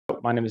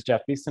my name is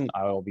Jeff Beeson.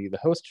 I will be the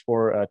host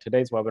for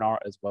today's webinar,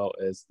 as well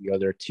as the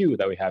other two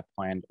that we have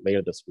planned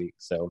later this week.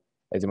 So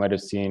as you might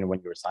have seen when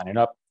you were signing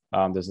up,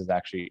 this is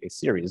actually a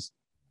series.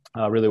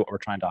 Really what we're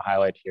trying to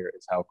highlight here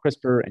is how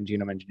CRISPR and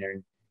genome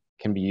engineering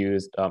can be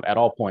used at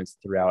all points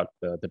throughout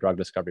the drug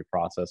discovery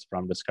process,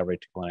 from discovery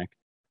to clinic.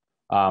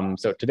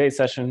 So today's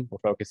session, we're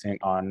focusing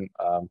on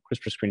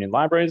CRISPR screening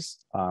libraries,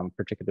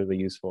 particularly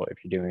useful if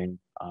you're doing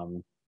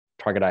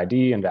target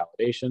ID and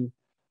validation.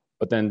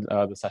 But then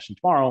the session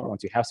tomorrow,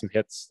 once you have some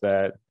hits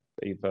that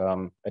you've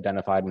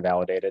identified and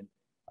validated,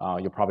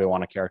 you'll probably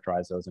want to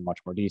characterize those in much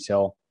more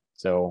detail.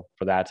 So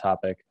for that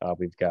topic,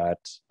 we've got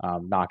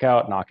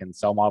knockout, knock-in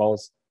cell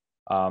models,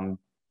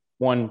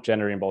 one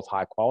generating both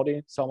high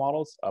quality cell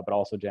models, but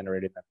also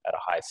generating them at a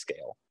high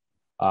scale.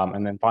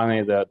 And then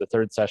finally, the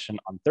third session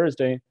on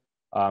Thursday,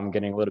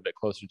 getting a little bit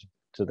closer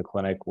to the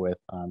clinic with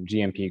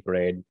GMP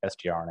grade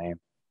sgRNA.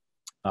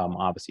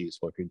 Obviously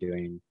useful if you're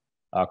doing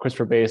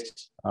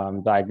CRISPR-based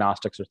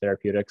diagnostics or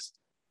therapeutics.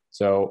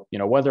 So,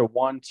 whether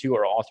one, two,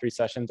 or all three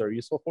sessions are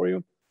useful for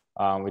you,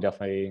 we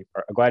definitely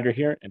are glad you're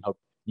here and hope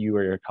you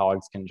or your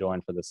colleagues can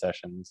join for the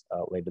sessions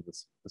later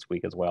this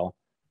week as well.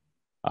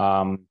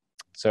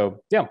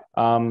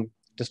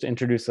 Just to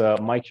introduce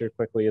Mike here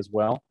quickly as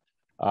well.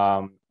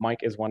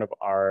 Mike is one of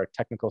our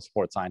technical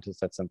support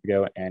scientists at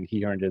Synthigo, and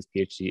he earned his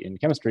PhD in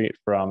chemistry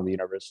from the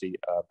University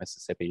of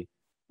Mississippi.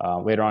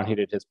 Later on, he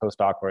did his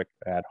postdoc work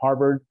at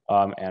Harvard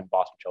and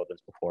Boston Children's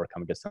before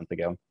coming to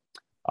Synthigo.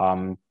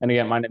 And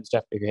again, my name is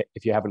Jeff.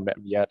 If you haven't met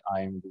me yet,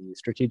 I'm the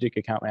strategic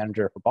account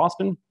manager for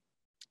Boston.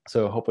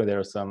 So hopefully there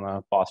are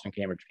some Boston,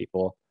 Cambridge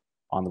people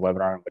on the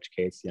webinar, in which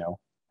case,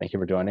 thank you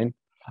for joining.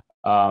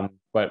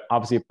 But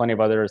obviously plenty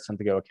of other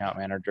Synthigo account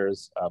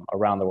managers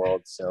around the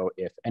world. So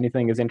if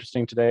anything is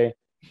interesting today,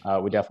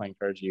 we definitely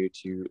encourage you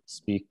to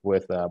speak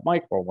with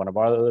Mike or one of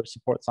our other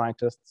support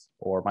scientists,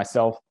 or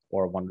myself,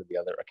 or one of the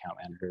other account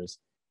managers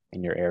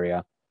in your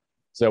area.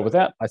 So with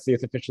that, I see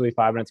it's officially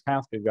 5 minutes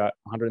past. We've got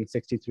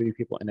 163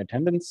 people in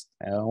attendance,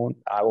 and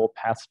I will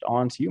pass it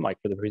on to you, Mike,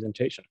 for the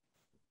presentation.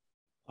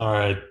 All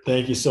right.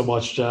 Thank you so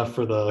much, Jeff,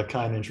 for the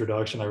kind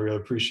introduction. I really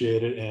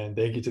appreciate it. And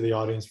thank you to the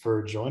audience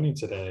for joining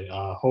today.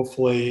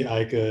 Hopefully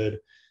I could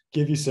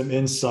give you some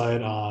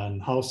insight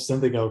on how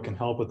Synthigo can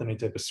help with any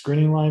type of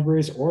screening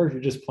libraries, or if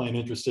you're just plain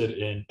interested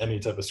in any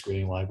type of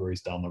screening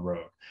libraries down the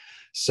road.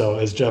 So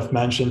as Jeff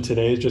mentioned,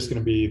 today is just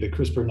going to be the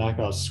CRISPR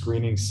knockout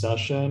screening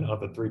session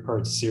of a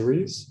 3-part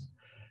series.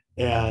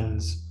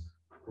 And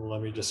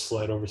let me just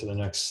slide over to the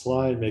next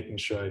slide, making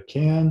sure I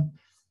can.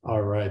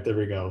 All right, there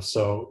we go.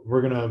 So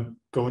we're going to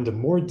go into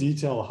more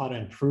detail on how to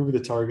improve the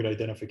target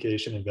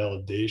identification and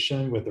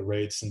validation with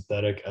arrayed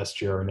synthetic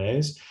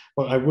sgRNAs.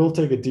 But I will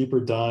take a deeper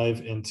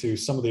dive into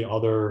some of the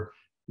other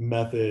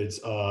methods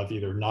of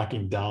either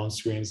knocking down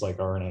screens like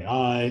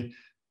RNAi,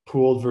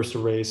 pooled versus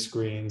array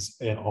screens,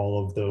 and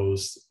all of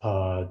those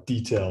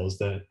details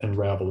that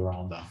unravel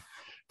around them.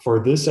 For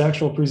this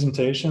actual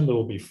presentation, there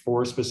will be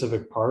 4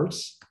 specific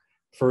parts.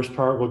 First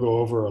part, we'll go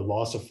over a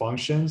loss of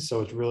function.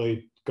 So it's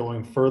really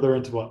going further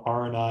into what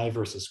RNAi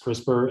versus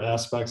CRISPR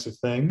aspects of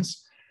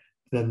things.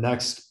 The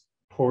next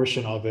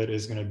portion of it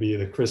is going to be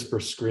the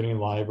CRISPR screening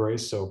library.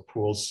 So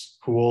pooled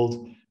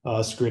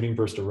screening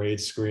versus arrayed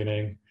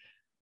screening.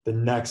 The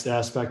next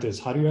aspect is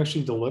how do you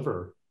actually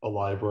deliver a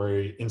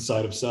library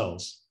inside of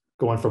cells,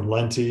 going from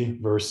lenti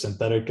versus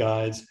synthetic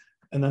guides.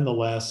 And then the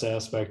last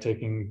aspect,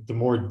 taking the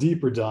more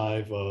deeper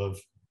dive of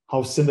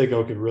how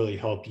Synthigo could really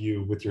help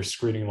you with your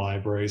screening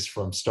libraries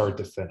from start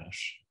to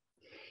finish.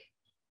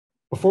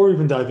 Before we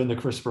even dive into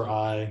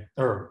CRISPR-I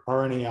or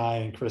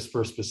RNAi and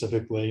CRISPR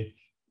specifically,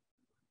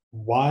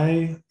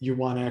 why you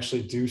want to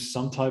actually do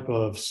some type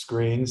of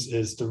screens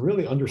is to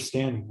really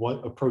understand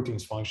what a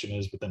protein's function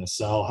is within a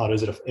cell. How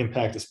does it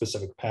impact a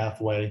specific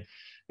pathway?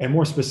 And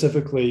more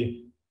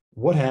specifically,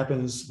 what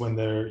happens when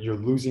you're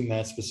losing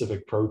that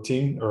specific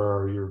protein,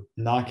 or you're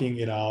knocking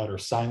it out or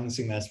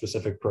silencing that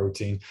specific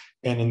protein.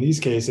 And in these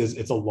cases,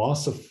 it's a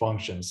loss of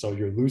function. So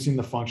you're losing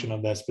the function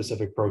of that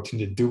specific protein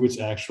to do its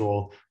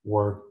actual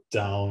work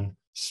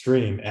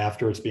downstream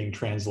after it's being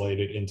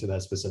translated into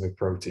that specific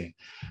protein.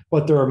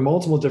 But there are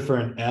multiple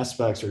different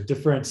aspects or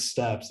different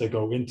steps that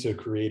go into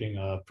creating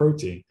a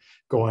protein,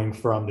 going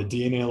from the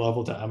DNA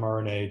level to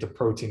mRNA to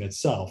protein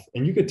itself.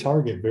 And you could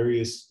target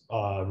various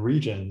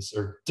regions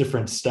or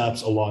different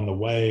steps along the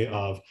way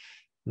of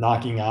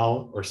knocking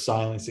out or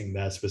silencing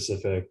that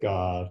specific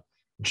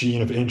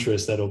gene of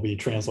interest that will be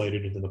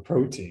translated into the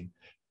protein.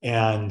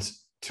 And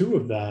 2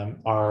 of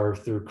them are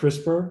through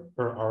CRISPR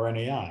or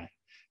RNAi.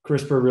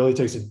 CRISPR really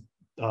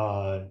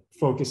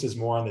focuses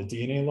more on the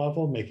DNA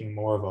level, making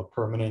more of a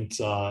permanent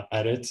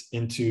edit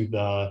into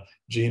the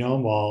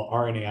genome, while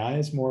RNAi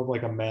is more of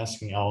like a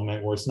masking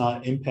element where it's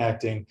not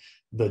impacting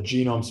the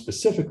genome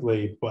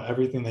specifically, but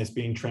everything that's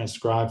being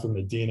transcribed from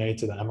the DNA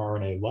to the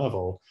mRNA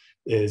level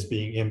is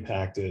being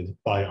impacted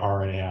by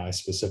RNAi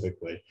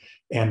specifically.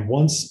 And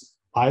once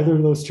either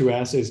of those 2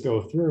 assays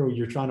go through,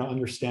 you're trying to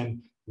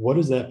understand what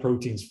is that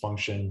protein's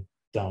function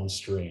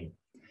downstream.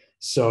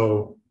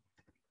 So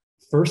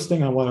first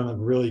thing I want to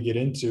really get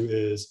into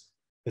is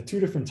the two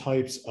different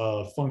types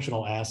of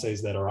functional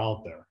assays that are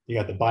out there. You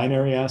got the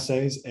binary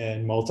assays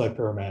and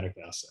multi-parametric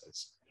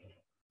assays.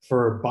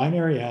 For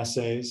binary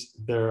assays,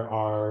 there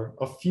are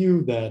a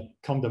few that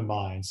come to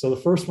mind. So the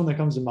first one that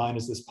comes to mind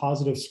is this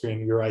positive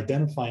screen. You're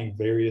identifying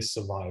various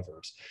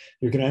survivors.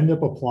 You're going to end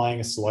up applying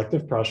a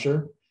selective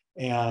pressure,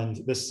 and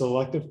this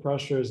selective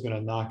pressure is going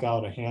to knock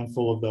out a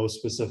handful of those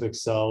specific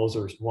cells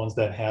or ones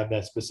that have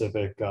that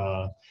specific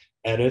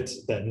edit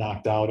that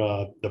knocked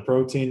out the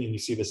protein, and you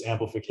see this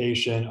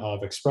amplification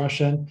of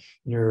expression.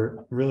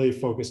 You're really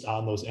focused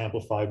on those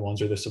amplified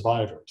ones or the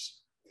survivors.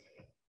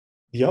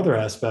 The other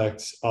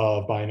aspect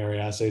of binary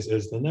assays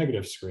is the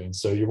negative screen.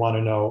 So you want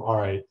to know, all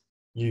right,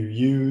 you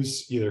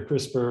use either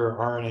CRISPR or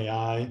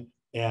RNAi,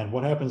 and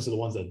what happens to the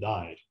ones that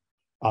died,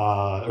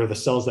 or the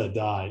cells that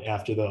die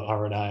after the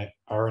RNAi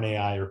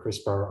or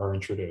CRISPR are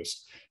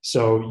introduced.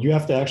 So you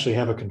have to actually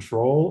have a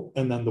control,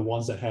 and then the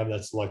ones that have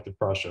that selective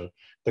pressure.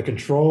 The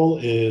control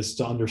is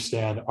to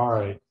understand, all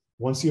right,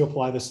 once you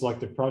apply the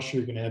selective pressure,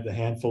 you're going to have the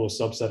handful of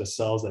subset of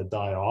cells that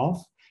die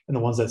off and the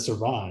ones that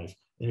survive.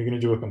 And you're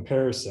going to do a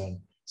comparison.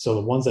 So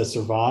the ones that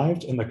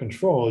survived and the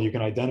control, you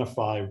can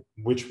identify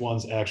which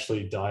ones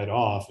actually died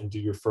off and do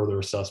your further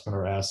assessment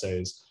or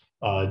assays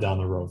down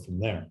the road from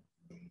there.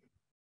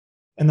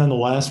 And then the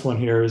last one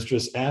here is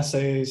just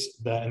assays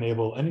that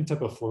enable any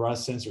type of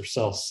fluorescence or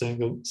cell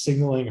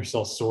signaling or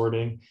cell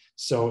sorting.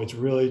 So it's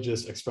really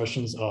just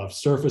expressions of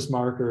surface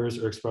markers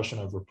or expression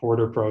of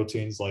reporter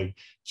proteins, like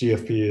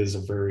GFP is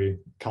a very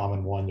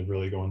common one to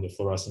really go into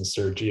fluorescence,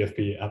 or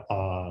GFP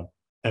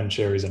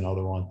M-cherry is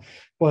another one.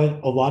 But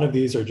a lot of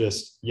these are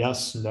just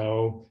yes,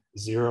 no,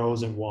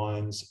 zeros and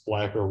ones,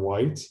 black or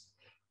white,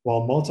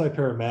 while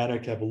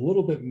multi-parametric have a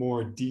little bit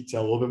more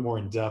detail, a little bit more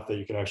in depth that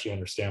you can actually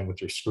understand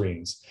with your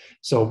screens.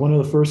 So one of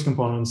the first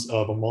components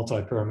of a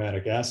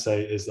multi-parametric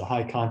assay is the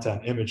high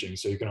content imaging.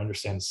 So you can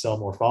understand cell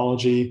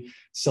morphology,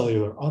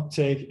 cellular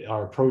uptake,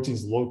 are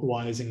proteins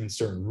localizing in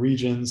certain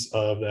regions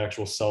of the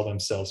actual cell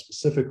themselves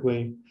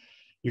specifically.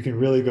 You can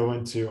really go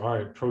into, all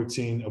right,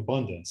 protein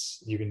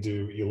abundance. You can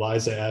do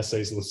ELISA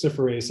assays,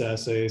 luciferase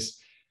assays,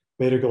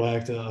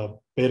 beta-gal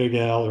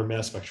or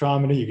mass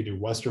spectrometry. You can do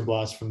Western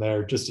blots from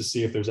there just to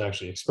see if there's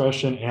actually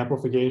expression,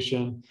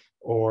 amplification,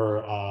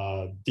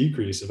 or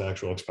decrease of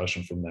actual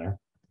expression from there.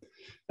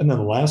 And then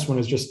the last one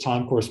is just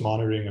time course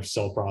monitoring of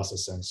cell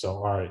processing. So,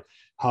 all right,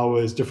 how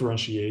is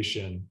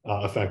differentiation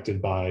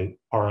affected by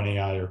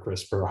RNAi or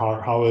CRISPR?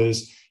 How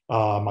is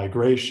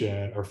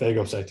migration or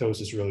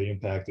phagocytosis really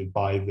impacted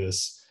by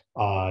this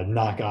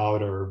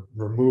knockout or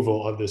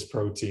removal of this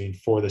protein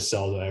for the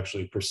cell to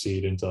actually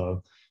proceed into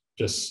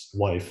just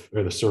life,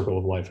 or the circle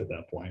of life at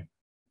that point.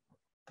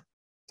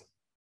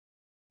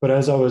 But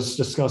as I was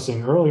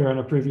discussing earlier on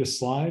a previous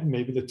slide,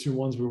 maybe the two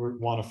ones we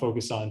want to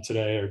focus on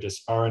today are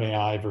just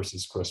RNAi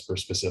versus CRISPR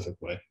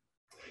specifically.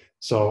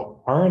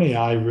 So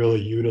RNAi really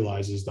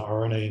utilizes the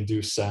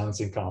RNA-induced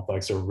silencing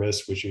complex, or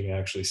RISC, which you can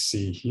actually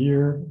see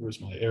here.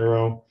 Where's my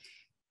arrow?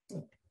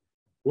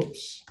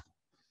 Whoops.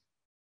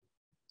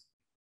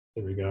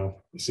 There we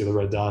go. You see the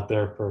red dot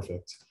there?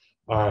 Perfect.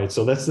 All right,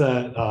 so that's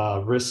that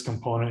RISC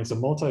component. It's a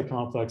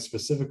multi-complex,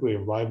 specifically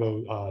of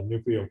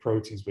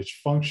ribonucleoproteins,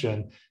 which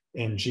function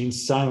in gene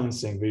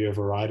silencing via a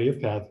variety of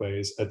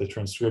pathways at the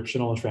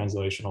transcriptional and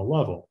translational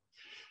level.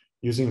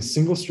 Using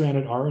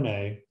single-stranded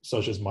RNA,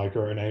 such as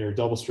microRNA or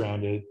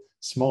double-stranded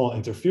small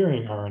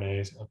interfering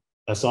RNAs,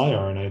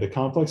 siRNA, the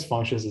complex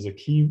functions as a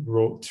key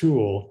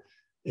tool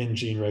in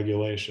gene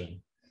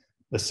regulation.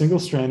 The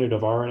single-stranded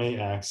of RNA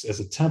acts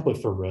as a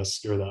template for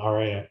RISC, or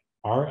the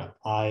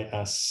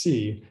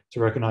RISC, to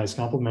recognize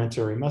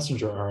complementary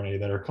messenger RNA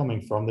that are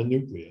coming from the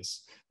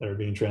nucleus, that are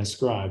being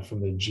transcribed from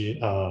the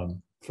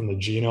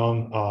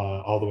genome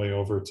all the way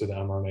over to the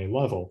mRNA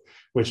level,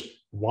 which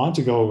want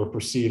to go or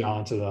proceed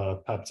onto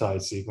the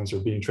peptide sequence, or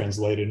being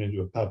translated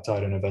into a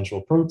peptide and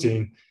eventual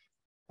protein,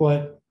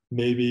 but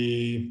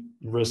maybe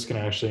RISC can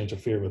actually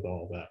interfere with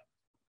all of that.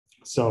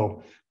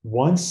 So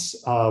once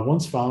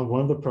found, one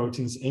of the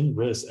proteins in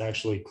RISC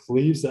actually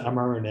cleaves the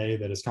mRNA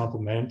that is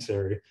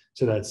complementary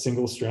to that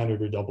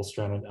single-stranded or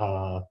double-stranded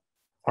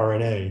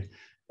RNA,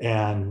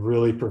 and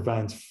really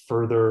prevent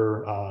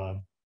further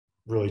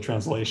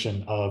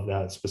translation of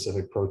that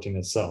specific protein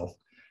itself.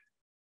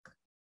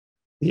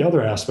 The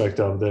other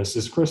aspect of this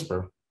is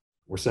CRISPR,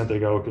 where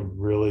Synthego can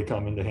really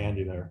come into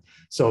handy there.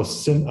 So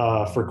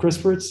for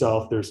CRISPR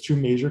itself, there's two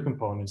major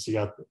components. You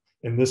got,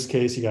 in this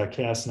case, you got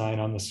Cas9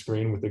 on the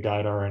screen with the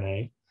guide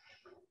RNA.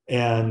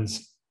 And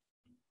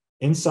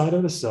inside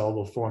of the cell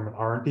will form an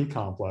RNP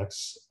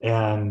complex,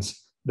 and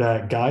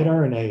that guide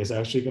RNA is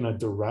actually going to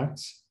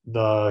direct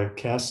the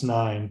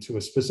Cas9 to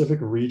a specific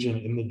region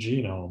in the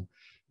genome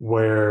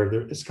where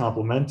it's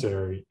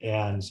complementary.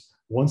 And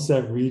once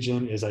that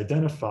region is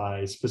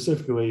identified,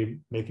 specifically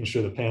making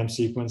sure the PAM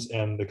sequence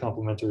and the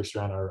complementary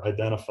strand are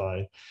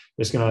identified,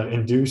 it's going to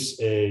induce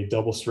a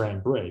double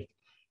strand break.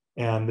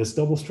 And this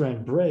double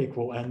strand break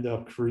will end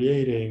up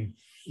creating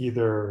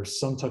either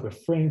some type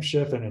of frame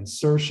shift and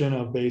insertion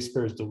of base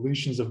pairs,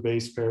 deletions of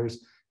base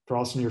pairs,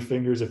 crossing your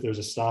fingers if there's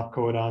a stop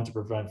codon to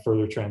prevent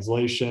further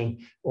translation,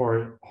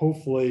 or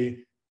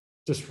hopefully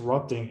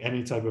disrupting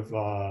any type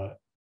of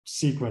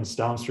sequence,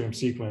 downstream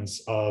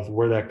sequence of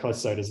where that cut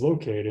site is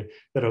located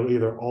that'll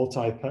either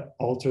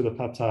alter the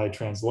peptide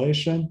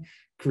translation,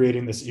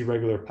 creating this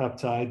irregular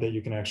peptide that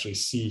you can actually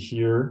see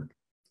here.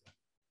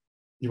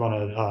 You want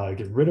to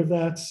get rid of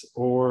that,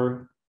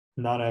 or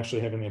not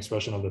actually having the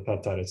expression of the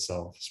peptide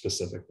itself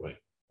specifically.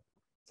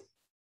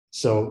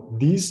 So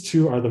these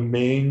two are the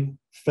main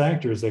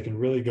factors that can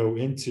really go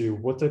into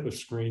what type of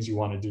screens you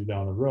want to do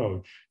down the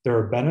road. There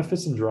are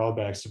benefits and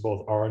drawbacks to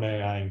both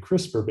RNAi and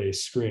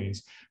CRISPR-based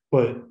screens,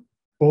 but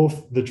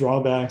both the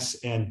drawbacks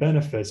and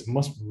benefits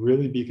must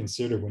really be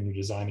considered when you're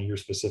designing your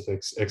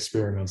specific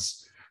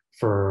experiments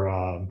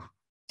for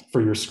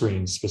your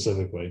screens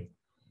specifically.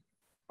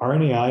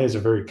 RNAi is a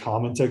very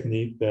common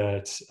technique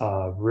that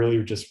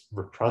really just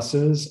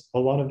represses a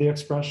lot of the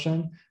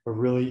expression, but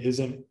really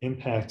isn't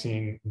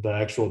impacting the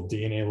actual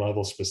DNA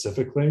level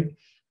specifically,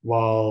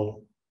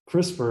 while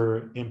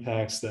CRISPR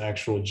impacts the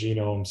actual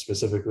genome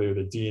specifically, or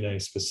the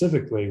DNA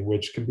specifically,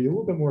 which can be a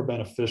little bit more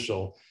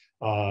beneficial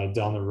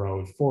down the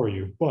road for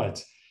you.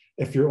 But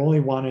if you're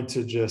only wanting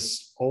to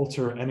just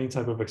alter any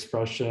type of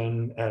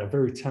expression at a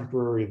very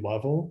temporary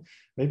level,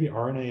 maybe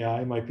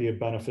RNAi might be a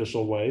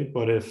beneficial way.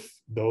 But if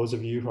those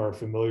of you who are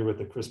familiar with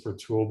the CRISPR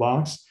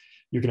toolbox,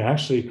 you can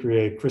actually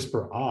create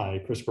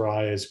CRISPR-I.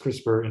 CRISPR-I is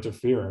CRISPR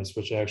interference,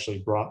 which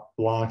actually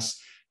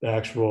blocks the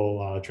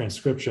actual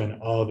transcription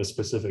of a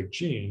specific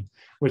gene,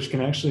 which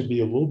can actually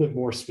be a little bit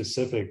more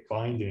specific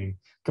binding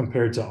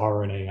compared to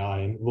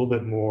RNAi, and a little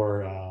bit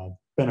more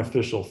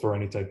beneficial for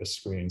any type of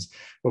screens.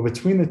 But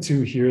between the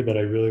two here that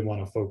I really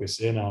want to focus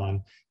in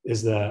on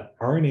is that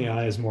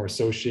RNAi is more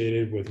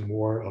associated with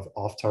more of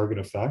off-target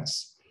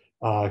effects.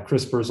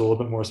 CRISPR is a little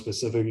bit more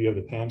specific. You have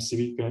the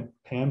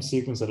PAM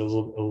sequence that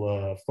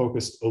is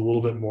focused a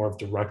little bit more of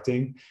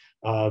directing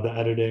the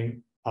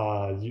editing.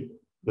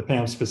 The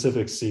PAM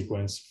specific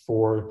sequence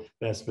for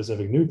that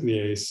specific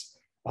nuclease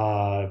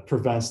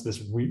prevents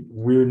this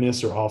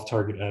weirdness or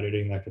off-target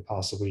editing that could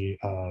possibly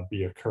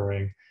be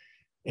occurring.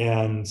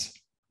 And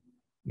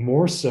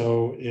more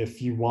so,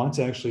 if you want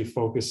to actually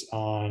focus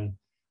on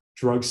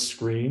drug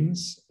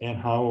screens and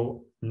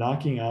how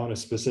knocking out a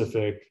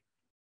specific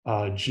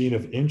gene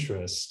of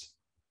interest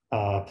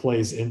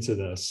plays into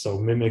this. So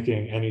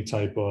mimicking any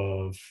type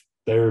of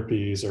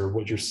therapies or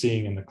what you're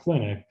seeing in the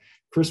clinic,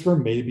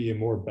 CRISPR may be a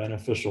more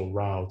beneficial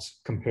route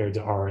compared to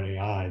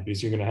RNAi,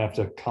 because you're going to have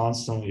to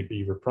constantly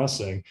be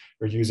repressing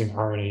or using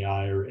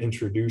RNAi or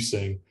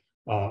introducing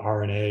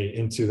RNA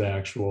into the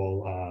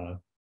actual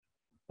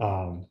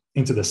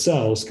into the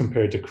cells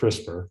compared to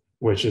CRISPR,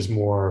 which is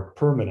more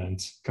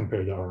permanent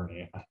compared to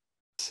RNAi.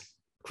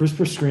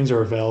 CRISPR screens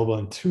are available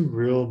in two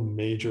real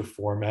major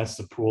formats,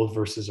 the pooled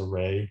versus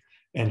array,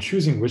 and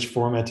choosing which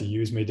format to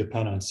use may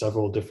depend on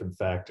several different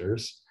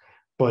factors.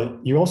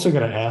 But you also got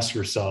to ask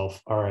yourself,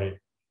 all right,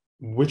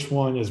 which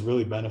one is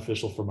really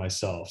beneficial for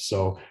myself?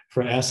 So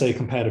for assay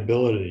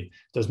compatibility,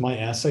 does my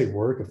assay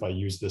work if I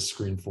use this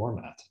screen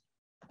format?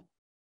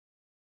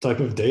 Type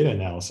of data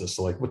analysis,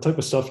 so like what type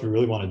of stuff you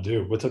really want to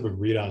do, what type of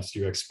readouts do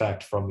you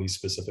expect from these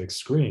specific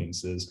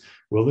screens?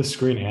 Will this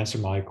screen answer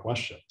my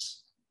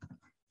questions?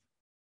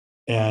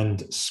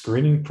 And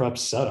screening prep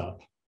setup,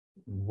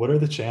 what are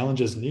the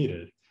challenges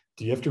needed?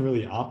 Do you have to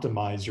really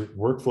optimize your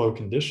workflow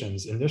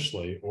conditions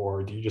initially,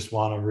 or do you just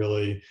want to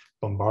really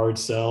bombard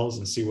cells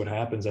and see what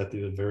happens at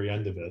the very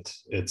end of it?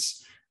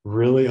 It's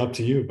really up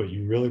to you, but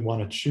you really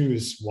want to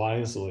choose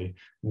wisely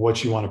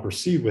what you want to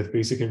proceed with,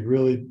 because it can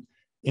really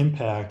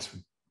impact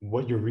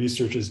what your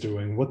research is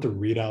doing, what the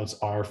readouts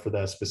are for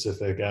that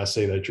specific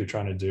assay that you're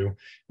trying to do.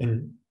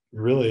 And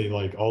really,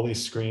 like, all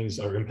these screens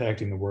are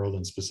impacting the world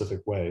in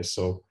specific ways.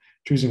 So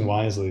choosing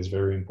wisely is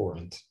very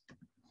important.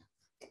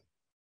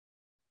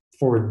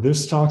 For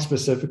this talk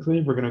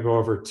specifically, we're going to go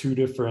over two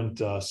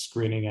different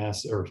screening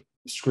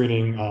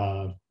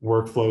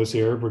workflows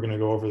here. We're going to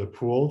go over the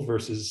pooled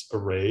versus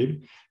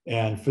arrayed.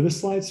 And for this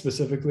slide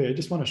specifically, I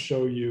just want to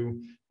show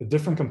you the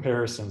different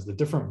comparisons, the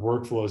different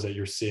workflows that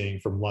you're seeing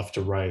from left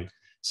to right.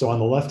 So on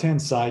the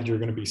left-hand side, you're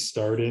going to be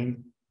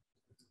starting,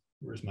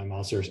 where's my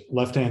mouse here?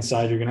 Left-hand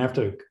side, you're going to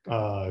have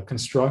to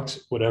construct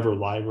whatever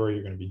library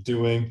you're going to be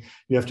doing.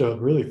 You have to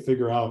really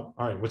figure out,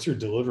 all right, what's your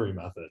delivery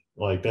method?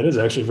 Like, that is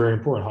actually very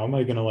important. How am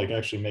I going to, like,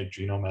 actually make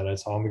genome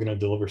edits? How am I going to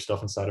deliver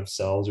stuff inside of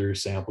cells or your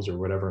samples or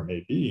whatever it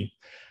may be?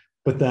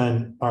 But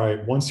then, all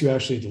right, once you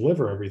actually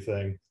deliver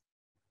everything,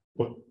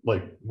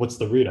 what's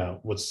the readout?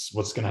 What's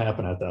going to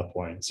happen at that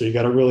point? So you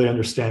got to really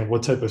understand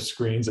what type of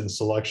screens and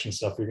selection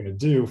stuff you're going to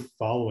do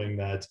following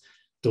that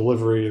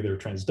delivery, their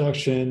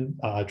transduction,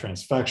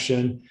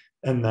 transfection,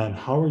 and then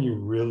how are you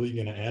really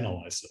going to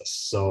analyze this?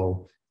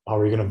 So how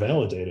are you going to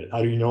validate it?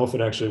 How do you know if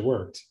it actually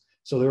worked?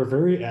 So there are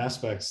very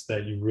aspects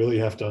that you really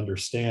have to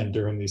understand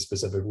during these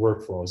specific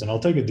workflows. And I'll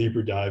take a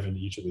deeper dive into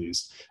each of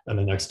these in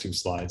the next two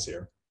slides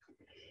here.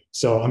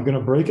 So I'm going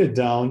to break it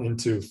down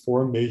into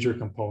four major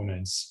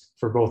components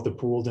for both the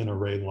pooled and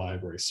arrayed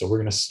libraries. So we're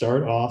going to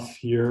start off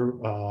here.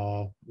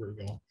 Where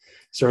we go?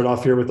 Start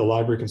off here with the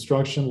library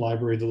construction,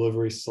 library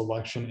delivery,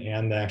 selection,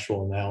 and the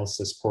actual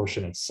analysis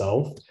portion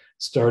itself,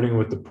 starting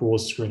with the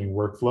pooled screening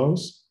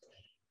workflows.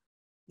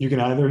 You can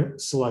either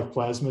select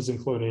plasmids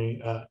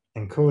including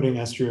encoding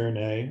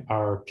sgRNA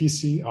are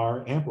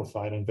PCR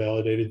amplified and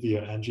validated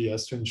via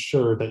NGS to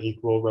ensure that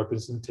equal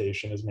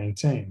representation is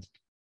maintained.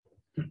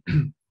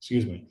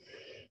 Excuse me.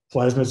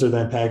 Plasmids are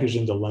then packaged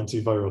into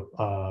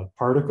lentiviral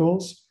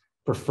particles,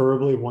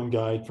 preferably one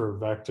guide per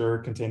vector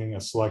containing a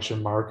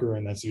selection marker,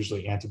 and that's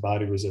usually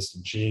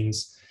antibody-resistant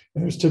genes.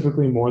 And there's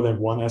typically more than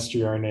one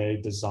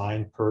sgRNA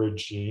designed per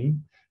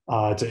gene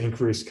to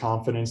increase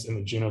confidence in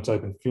the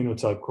genotype and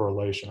phenotype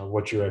correlation of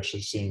what you're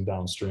actually seeing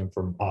downstream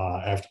from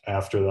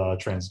after the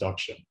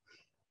transduction.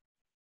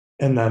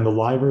 And then the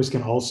libraries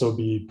can also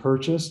be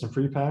purchased and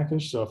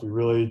prepackaged. So if you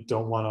really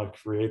don't want to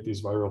create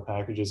these viral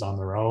packages on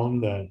their own,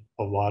 then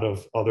a lot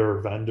of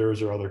other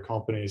vendors or other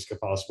companies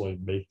could possibly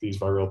make these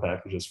viral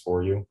packages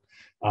for you.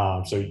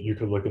 So you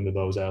could look into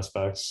those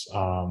aspects.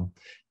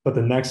 But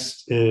the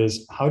next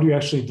is, how do you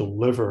actually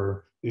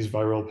deliver these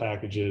viral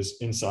packages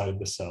inside of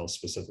the cells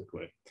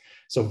specifically?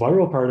 So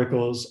viral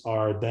particles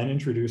are then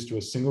introduced to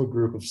a single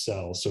group of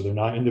cells. So they're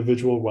not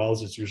individual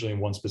wells. It's usually in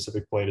one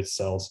specific plate of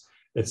cells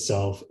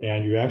itself,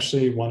 and you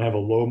actually want to have a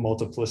low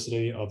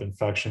multiplicity of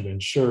infection to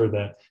ensure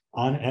that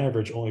on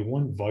average only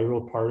one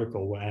viral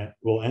particle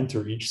will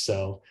enter each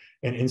cell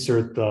and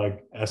insert the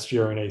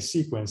sgRNA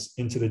sequence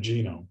into the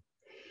genome.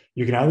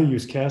 You can either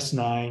use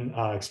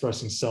Cas9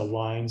 expressing cell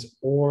lines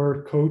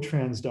or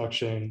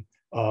co-transduction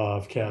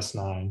of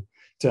Cas9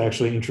 to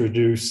actually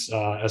introduce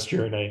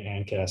sgRNA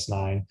and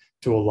Cas9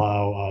 to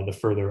allow the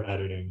further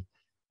editing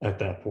at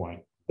that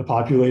point. The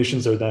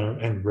populations are then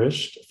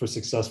enriched for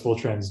successful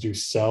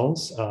transduced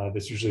cells.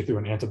 That's usually through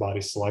an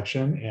antibody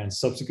selection and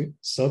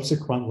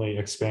subsequently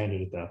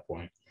expanded at that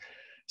point.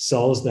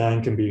 Cells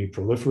then can be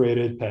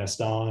proliferated, passed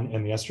on,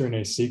 and the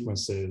sgRNA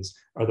sequences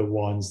are the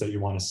ones that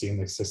you want to see in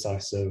the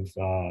successive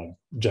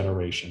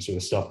generations, or the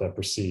stuff that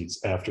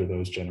precedes after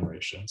those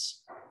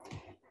generations.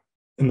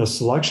 In the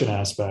selection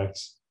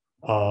aspect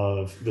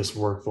of this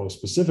workflow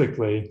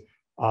specifically,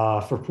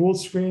 for pooled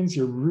screens,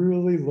 you're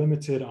really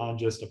limited on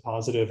just a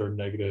positive or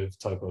negative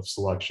type of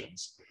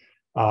selections.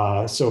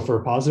 So for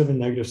positive and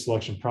negative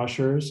selection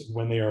pressures,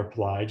 when they are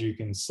applied, you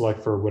can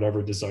select for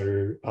whatever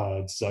desired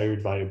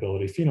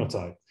viability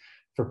phenotype.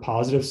 For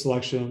positive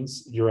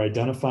selections, you're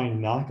identifying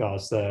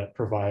knockouts that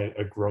provide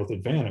a growth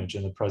advantage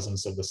in the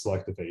presence of the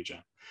selective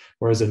agent,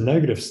 whereas a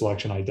negative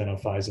selection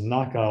identifies a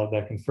knockout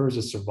that confers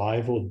a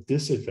survival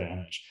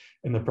disadvantage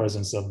in the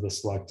presence of the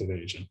selective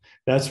agent.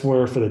 That's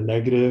where for the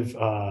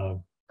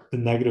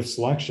negative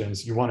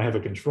selections, you want to have a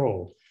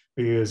control,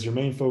 because your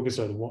main focus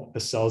are the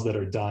cells that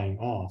are dying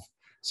off.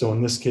 So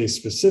in this case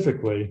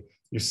specifically,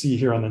 you see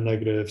here on the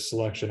negative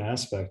selection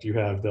aspect, you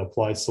have the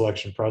applied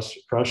selection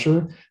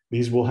pressure.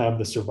 These will have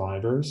the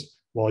survivors,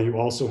 while you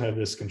also have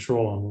this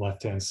control on the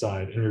left-hand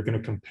side. And you're going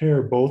to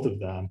compare both of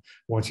them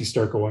once you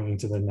start going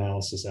into the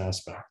analysis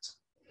aspect.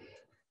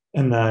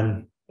 And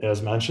then,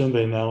 as mentioned,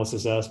 the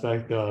analysis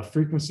aspect, the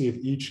frequency of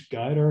each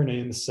guide RNA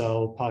in the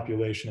cell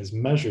population is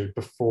measured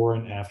before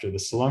and after the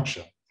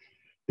selection.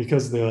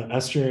 Because the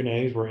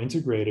sgRNAs were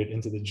integrated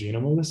into the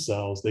genome of the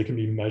cells, they can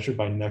be measured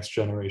by next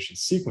generation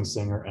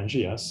sequencing, or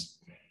NGS.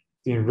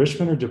 The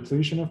enrichment or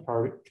depletion of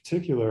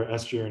particular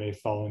sgRNA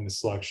following the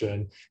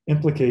selection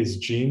implicates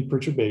gene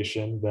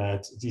perturbation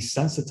that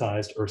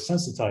desensitized or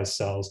sensitized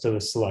cells to the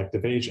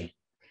selective agent.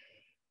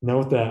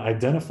 Note that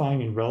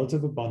identifying in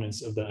relative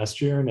abundance of the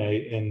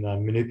sgRNA in the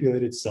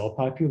manipulated cell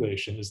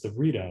population is the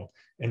readout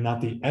and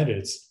not the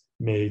edits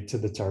made to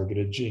the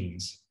targeted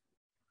genes.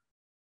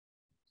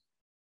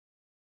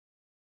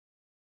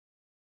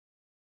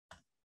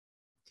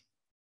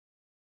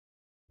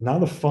 Now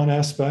the fun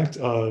aspect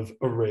of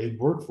arrayed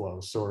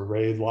workflows, so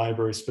arrayed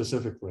libraries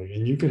specifically,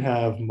 and you could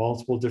have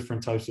multiple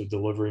different types of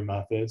delivery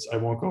methods. I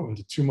won't go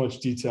into too much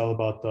detail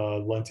about the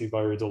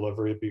lentiviral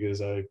delivery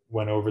because I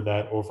went over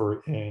that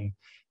over in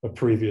a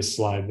previous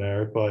slide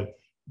there, but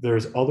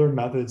there's other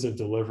methods of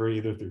delivery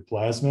either through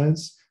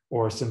plasmids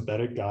or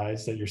synthetic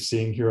guides that you're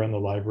seeing here on the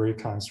library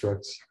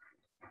construct.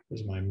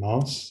 There's my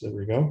mouse, there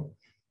we go.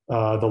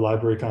 The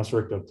library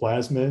construct of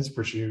plasmids,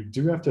 which you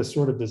do have to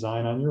sort of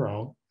design on your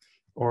own,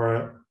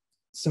 or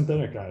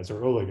synthetic guides or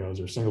oligos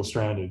or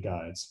single-stranded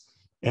guides.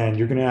 And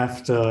you're gonna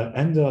have to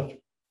end up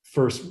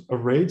first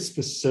arrayed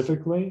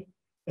specifically.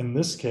 In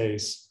this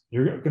case,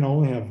 you're gonna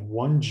only have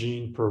one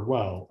gene per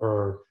well,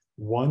 or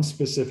one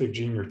specific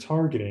gene you're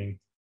targeting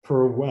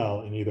per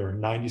well in either a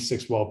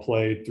 96 well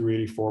plate,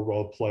 384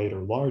 well plate,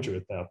 or larger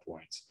at that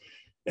point.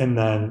 And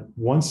then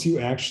once you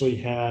actually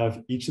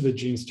have each of the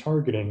genes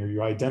targeting, or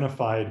you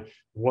identified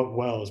what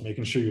wells,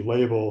 making sure you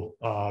label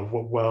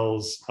what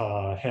wells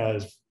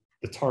has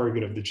the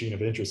target of the gene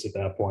of interest at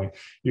that point,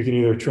 you can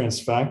either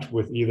transfect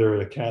with either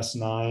the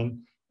Cas9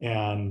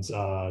 and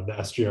the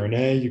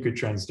sgRNA. You could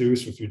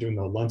transduce if you're doing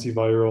the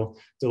lentiviral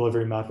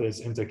delivery methods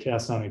into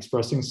Cas9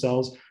 expressing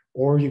cells,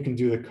 or you can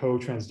do the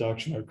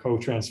co-transduction or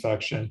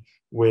co-transfection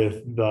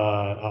with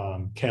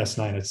the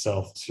Cas9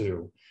 itself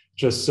too,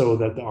 just so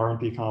that the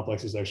RNP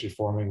complex is actually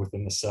forming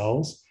within the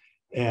cells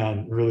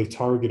and really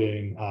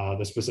targeting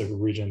the specific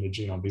region of the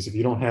genome. Because if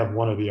you don't have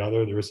one or the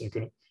other, there isn't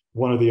going to,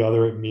 one or the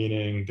other,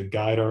 meaning the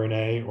guide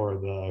RNA or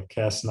the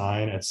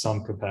Cas9 at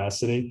some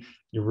capacity,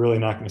 you're really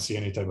not going to see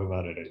any type of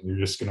editing. You're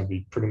just going to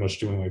be pretty much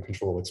doing a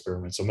control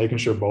experiment. So making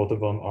sure both of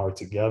them are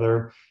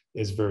together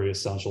is very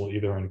essential,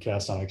 either in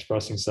Cas9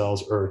 expressing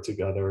cells or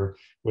together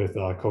with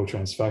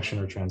co-transfection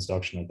or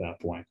transduction at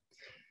that point.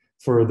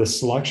 For the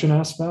selection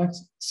aspect,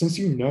 since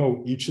you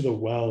know each of the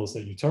wells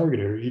that you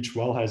targeted, or each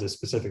well has a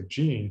specific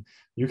gene,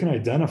 you can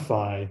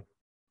identify,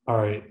 all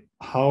right,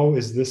 how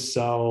is this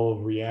cell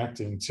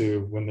reacting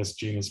to when this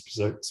gene is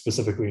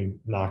specifically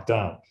knocked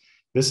down?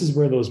 This is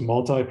where those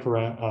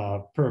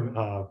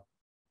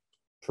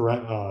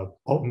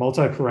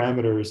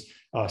multi-parameters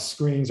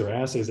screens or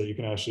assays that you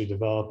can actually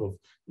develop of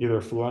either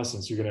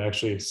fluorescence, you can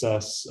actually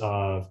assess,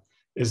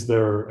 is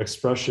there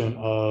expression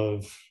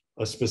of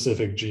a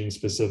specific gene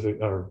specific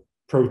or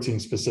protein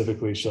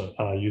specifically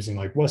using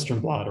like Western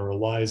blot or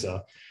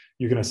ELISA.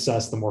 You can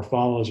assess the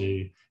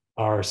morphology.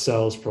 Are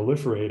cells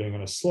proliferating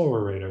at a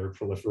slower rate or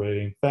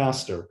proliferating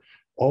faster?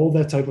 All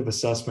that type of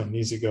assessment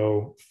needs to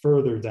go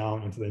further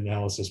down into the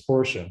analysis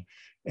portion.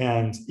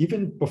 And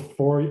even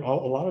before, a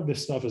lot of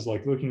this stuff is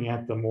like looking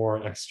at the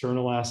more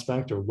external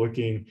aspect or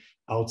looking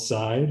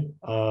outside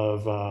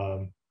of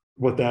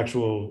what the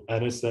actual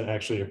edits that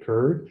actually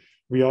occurred.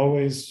 We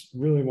always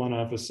really want to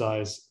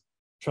emphasize,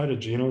 try to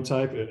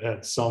genotype it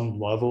at some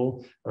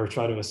level or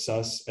try to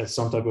assess at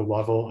some type of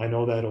level. I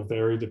know that'll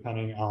vary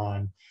depending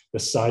on the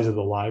size of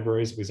the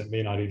libraries, because it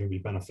may not even be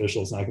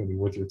beneficial. It's not going to be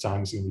worth your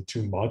time. It's going to be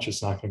too much.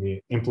 It's not going to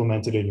be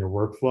implemented in your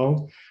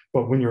workflow.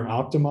 But when you're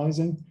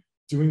optimizing,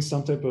 doing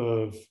some type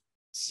of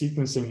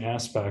sequencing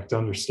aspect to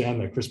understand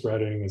that CRISPR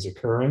editing is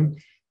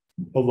occurring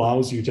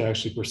allows you to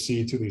actually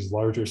proceed to these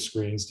larger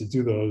screens to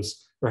do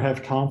those, or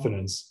have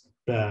confidence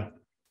that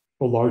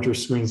the larger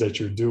screens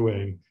that you're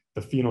doing,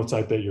 the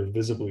phenotype that you're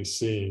visibly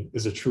seeing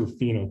is a true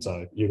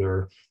phenotype,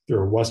 either through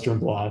a Western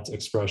blot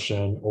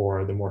expression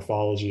or the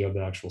morphology of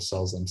the actual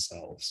cells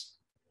themselves.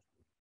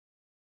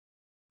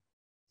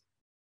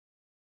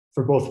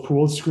 For both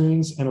pooled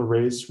screens and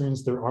arrayed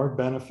screens, there are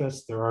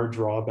benefits, there are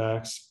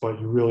drawbacks, but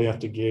you really have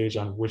to gauge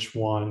on which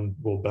one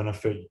will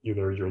benefit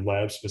either your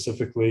lab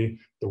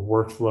specifically, the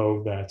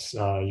workflow that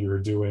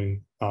you're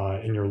doing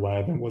in your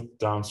lab, and what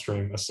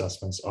downstream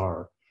assessments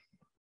are.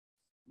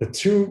 The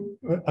two,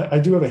 I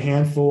do have a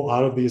handful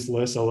out of these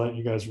lists. I'll let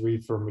you guys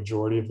read for a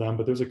majority of them,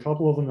 but there's a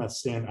couple of them that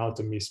stand out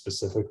to me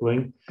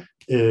specifically.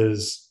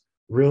 Is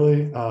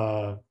really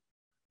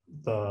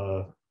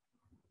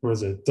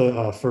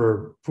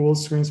for pooled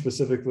screen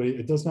specifically,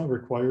 it does not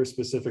require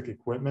specific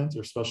equipment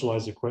or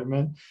specialized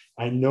equipment.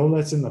 I know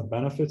that's in the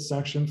benefits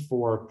section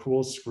for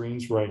pooled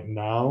screens right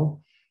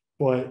now,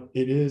 but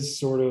it is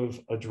sort of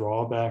a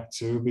drawback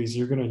too, because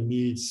you're going to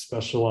need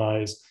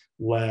specialized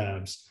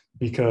labs,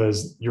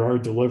 because you are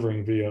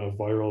delivering via a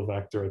viral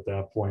vector at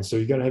that point. So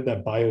you got to have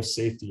that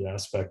biosafety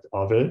aspect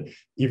of it,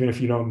 even if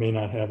you may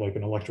not have like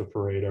an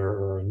electroporator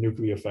or a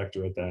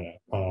nucleofector at that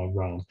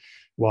realm.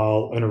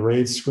 While an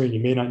arrayed screen,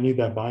 you may not need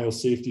that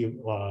biosafety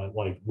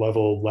like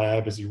level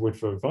lab as you would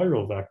for a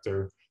viral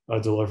vector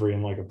delivery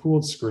in like a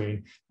pooled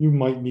screen. You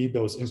might need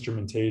those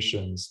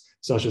instrumentations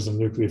such as a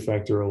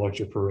nucleofector or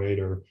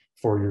electroporator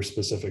for your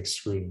specific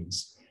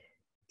screens.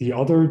 The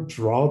other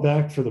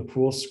drawback for the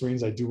pool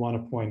screens I do want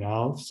to point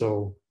out,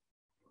 so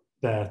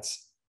that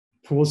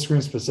pool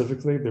screens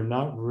specifically, they're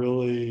not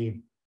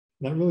really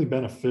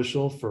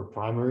beneficial for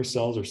primary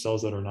cells or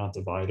cells that are not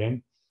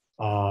dividing,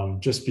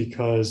 just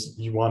because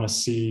you want to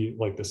see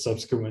like the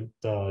subsequent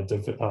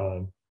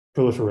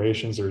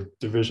proliferations or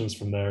divisions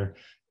from there,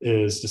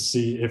 is to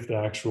see if the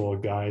actual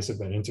guides have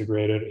been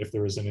integrated, if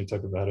there is any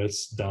type of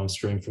edits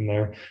downstream from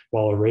there.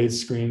 While arrayed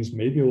screens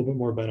may be a little bit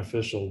more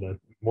beneficial, that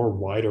more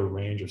wider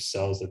range of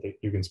cells that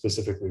you can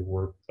specifically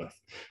work with,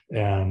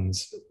 and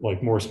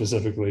like more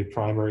specifically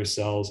primary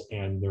cells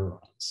and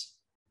neurons.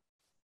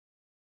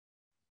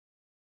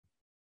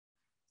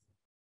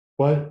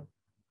 But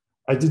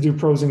I did do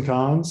pros and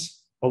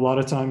cons. A lot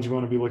of times you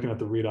want to be looking at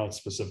the readout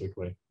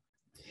specifically.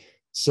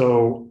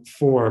 So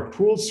for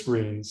pooled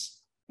screens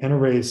and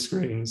array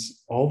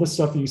screens, all the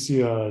stuff that you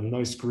see a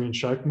nice green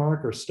check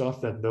mark are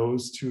stuff that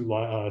those two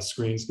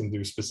screens can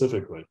do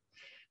specifically.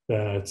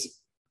 That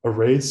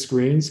arrayed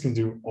screens can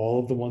do all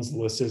of the ones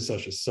listed,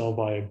 such as cell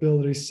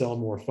viability, cell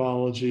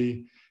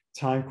morphology,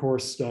 time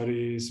course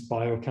studies,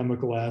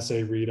 biochemical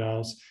assay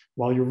readouts,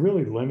 while you're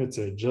really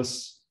limited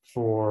just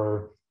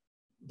for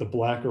the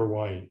black or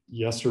white,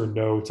 yes or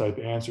no type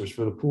answers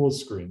for the pooled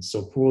screens.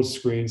 So pooled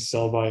screens,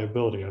 cell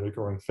viability, are they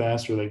growing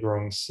fast or are they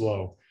growing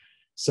slow?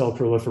 Cell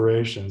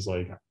proliferations,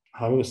 like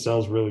how are the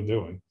cells really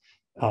doing?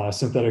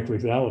 Synthetic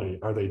lethality,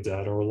 are they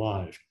dead or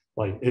alive?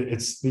 Like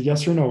it's the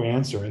yes or no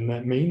answer, and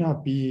that may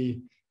not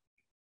be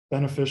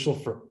beneficial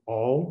for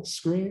all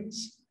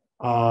screens.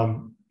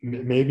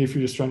 maybe if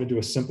you're just trying to do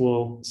a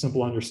simple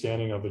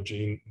understanding of a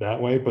gene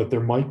that way, but there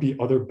might be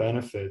other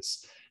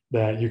benefits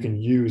that you can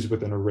use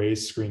with an array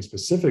screen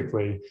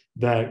specifically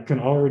that can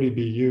already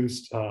be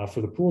used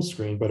for the pool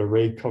screen, but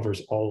array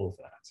covers all of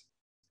that.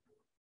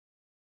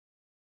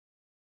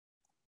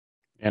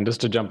 And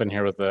just to jump in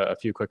here with a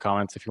few quick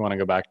comments, if you want to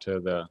go back to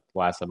the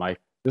last mic,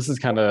 this is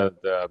kind of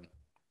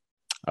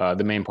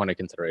the main point of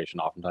consideration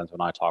oftentimes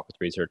when I talk with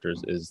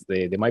researchers is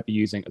they might be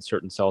using a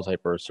certain cell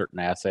type or a certain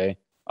assay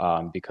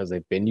because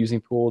they've been using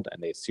pooled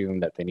and they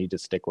assume that they need to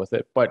stick with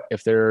it. But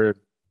if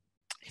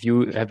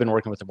you have been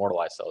working with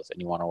immortalized cells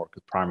and you want to work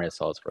with primary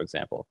cells, for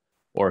example,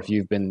 or if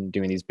you've been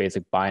doing these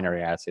basic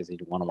binary assays and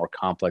you want a more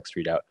complex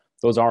readout,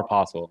 those are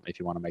possible if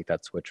you want to make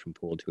that switch from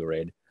pooled to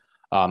arrayed.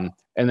 And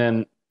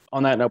then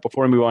on that note,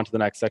 before we move on to the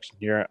next section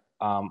here,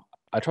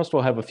 I trust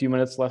we'll have a few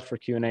minutes left for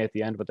Q&A at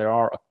the end, but there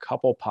are a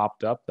couple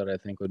popped up that I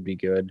think would be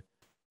good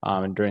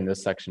during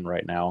this section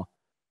right now.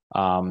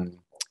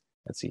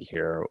 Let's see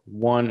here.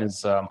 One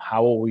is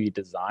how will we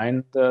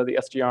design the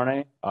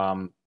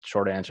sgRNA?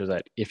 Short answer is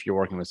that if you're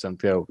working with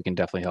Cynthia, we can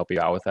definitely help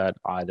you out with that.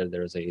 Either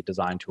there's a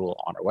design tool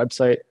on our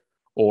website,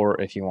 or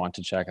if you want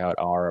to check out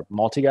our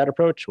multi-guide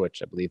approach,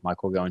 which I believe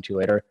Mike will go into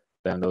later,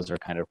 then those are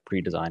kind of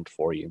pre-designed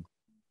for you.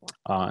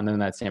 And then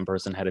that same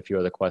person had a few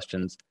other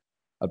questions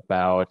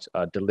about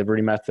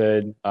delivery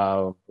method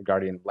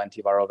regarding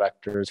lentiviral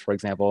vectors, for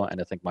example, and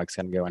I think Mike's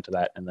going to go into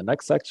that in the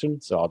next section,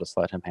 so I'll just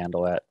let him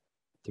handle that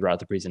throughout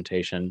the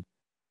presentation.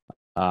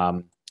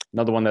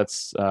 Another one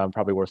that's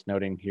probably worth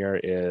noting here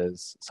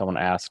is someone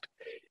asked,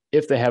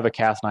 if they have a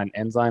Cas9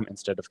 enzyme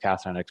instead of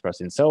Cas9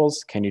 expressing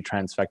cells, can you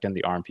transfect in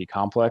the RNP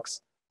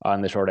complex?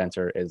 And the short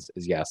answer is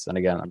yes. And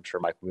again, I'm sure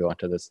Mike will go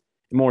into this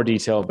in more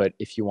detail, but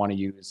if you want to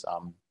use,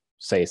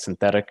 say,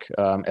 synthetic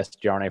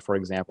sgRNA, for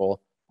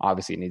example,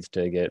 obviously it needs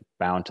to get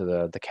bound to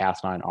the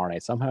Cas9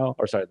 RNA somehow,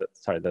 or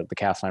the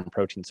Cas9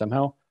 protein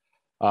somehow.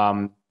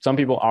 Some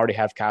people already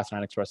have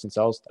Cas9 expressing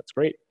cells, that's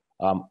great.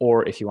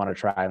 Or if you want to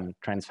try and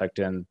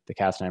transfect in the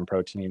Cas9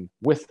 protein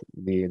with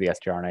the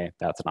sgRNA,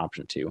 that's an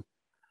option too.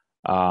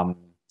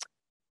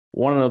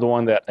 One other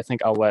one that I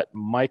think I'll let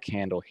Mike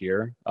handle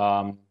here.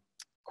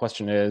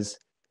 Question is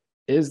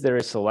there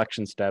a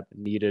selection step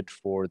needed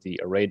for the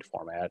arrayed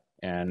format,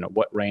 and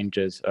what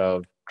ranges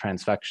of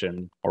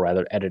transfection, or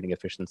rather editing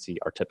efficiency,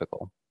 are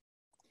typical?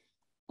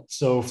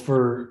 So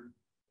for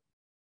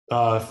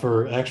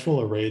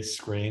actual arrayed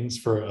screens,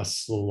 for a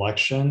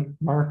selection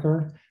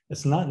marker,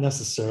 it's not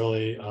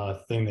necessarily a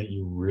thing that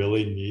you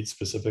really need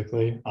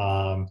specifically.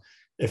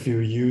 If you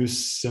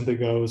use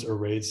Synthigo's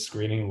arrayed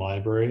screening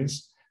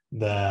libraries,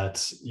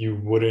 that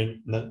you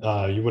wouldn't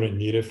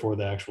need it for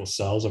the actual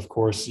cells. Of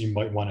course, you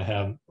might want to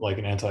have like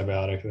an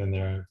antibiotic in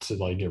there to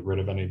like get rid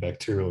of any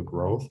bacterial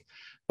growth.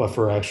 But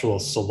for actual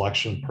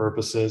selection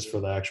purposes, for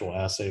the actual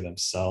assay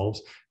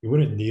themselves, you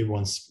wouldn't need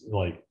one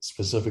like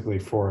specifically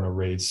for an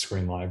arrayed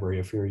screen library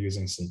if you're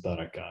using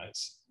synthetic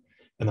guides.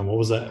 And then what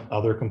was that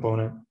other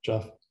component,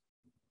 Jeff?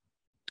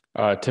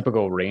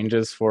 Typical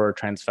ranges for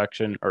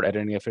transfection or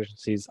editing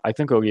efficiencies. I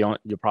think you'll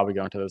probably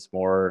go into this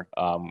more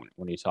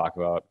when you talk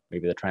about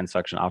maybe the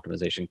transfection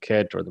optimization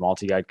kit or the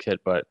multi-guide kit.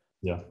 But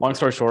yeah, long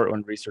story short,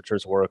 when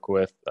researchers work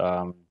with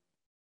our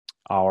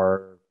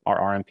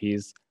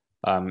RMPs,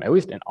 at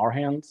least in our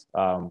hands,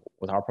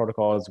 with our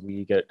protocols,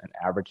 we get an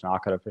average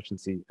knockout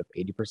efficiency of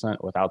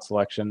 80% without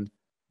selection.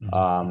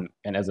 Mm-hmm.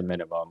 And as a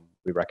minimum,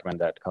 we recommend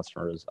that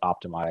customers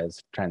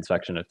optimize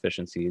transfection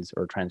efficiencies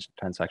or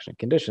transfection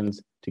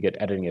conditions to get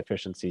editing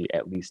efficiency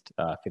at least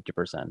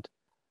 50%.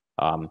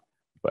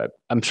 But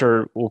I'm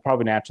sure we'll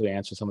probably naturally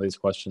answer some of these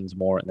questions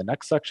more in the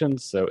next section.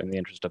 So in the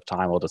interest of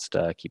time, we'll just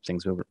keep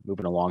things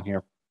moving along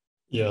here.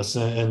 Yes,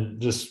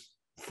 and just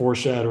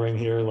foreshadowing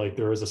here, like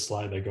there is a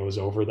slide that goes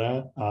over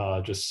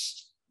that,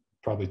 just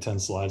probably 10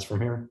 slides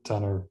from here,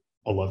 10 or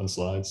 11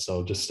 slides.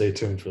 So just stay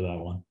tuned for that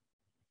one.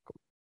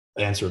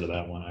 Answer to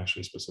that one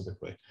actually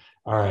specifically.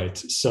 All right,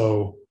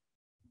 so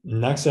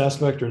next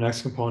aspect or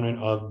next component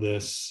of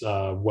this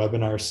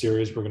webinar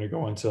series, we're going to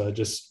go into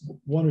just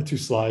one or two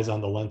slides on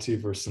the lenti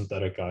versus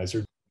synthetic guides.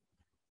 Or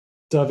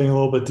diving a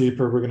little bit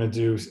deeper, we're going to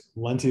do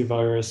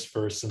lentivirus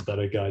versus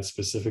synthetic guides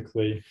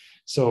specifically.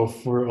 So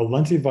for a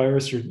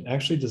lentivirus, you're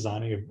actually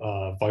designing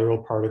a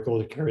viral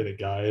particle to carry the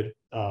guide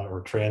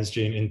or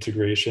transgene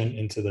integration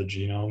into the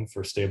genome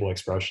for stable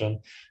expression.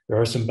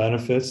 There are some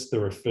benefits.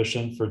 They're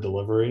efficient for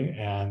delivery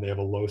and they have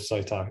a low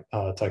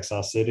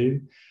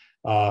toxicity.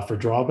 For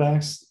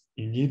drawbacks,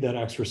 you need that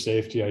extra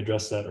safety. I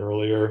addressed that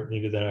earlier. You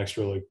needed that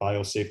extra like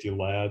biosafety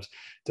labs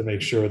to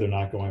make sure they're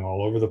not going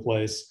all over the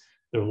place.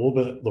 They're a little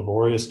bit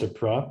laborious to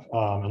prep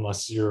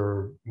unless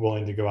you're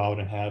willing to go out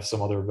and have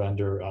some other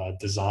vendor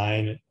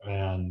design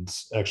and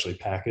actually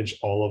package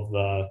all of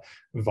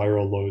the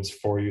viral loads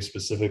for you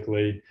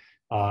specifically.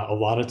 A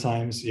lot of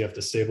times you have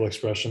to stable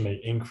expression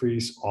may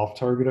increase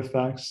off-target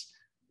effects,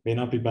 may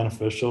not be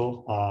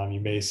beneficial.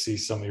 You may see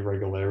some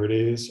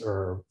irregularities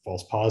or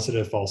false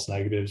positive, false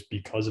negatives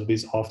because of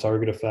these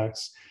off-target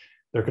effects.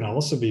 There can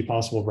also be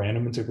possible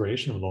random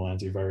integration of the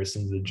lentivirus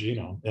into the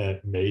genome.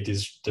 It may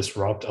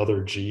disrupt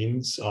other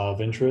genes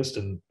of interest.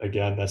 And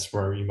again, that's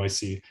where you might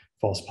see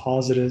false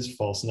positives,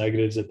 false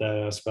negatives at that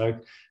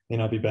aspect, may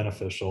not be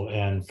beneficial.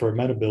 And for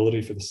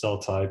amenability for the cell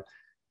type,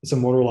 it's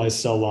immortalized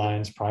cell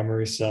lines,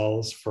 primary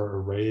cells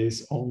for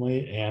arrays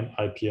only, and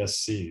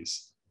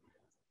iPSCs.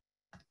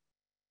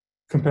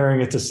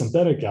 Comparing it to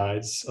synthetic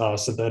guides are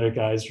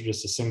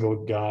just a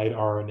single guide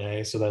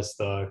RNA. So that's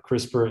the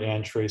CRISPR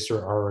and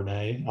tracer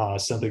RNA.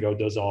 Synthego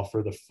does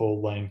offer the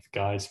full length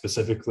guide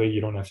specifically.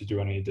 You don't have to do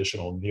any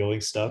additional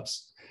annealing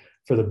steps.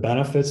 For the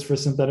benefits for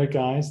synthetic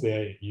guides,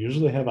 they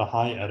usually have a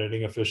high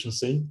editing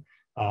efficiency.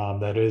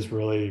 That is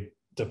really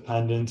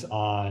dependent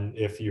on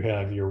if you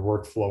have your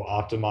workflow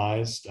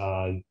optimized,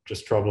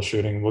 just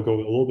troubleshooting. We'll go a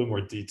little bit more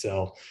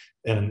detail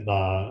in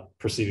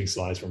preceding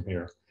slides from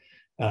here.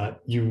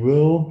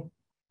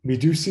 We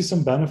do see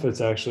some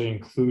benefits actually,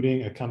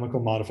 including a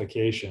chemical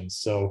modification.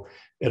 So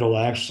it'll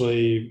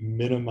actually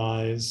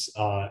minimize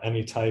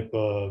any type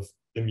of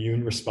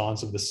immune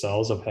response of the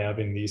cells of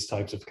having these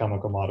types of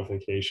chemical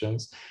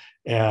modifications.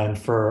 And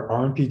for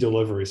RNP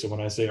delivery, so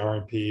when I say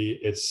RNP,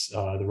 it's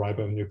the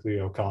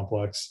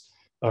ribonucleocomplex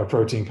or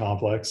protein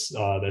complex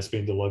that's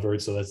being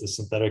delivered. So that's the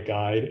synthetic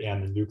guide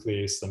and the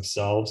nuclease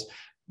themselves.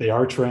 They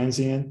are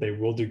transient, they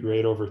will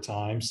degrade over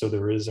time, so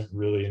there isn't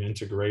really an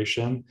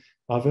integration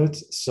of it.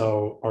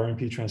 So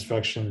RNP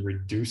transfection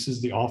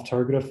reduces the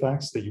off-target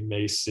effects that you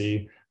may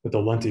see with the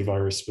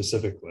lentivirus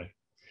specifically.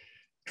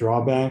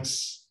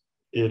 Drawbacks,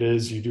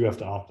 you do have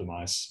to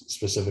optimize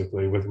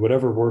specifically with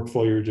whatever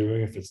workflow you're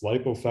doing, if it's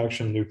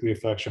lipofection,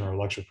 nucleofection, or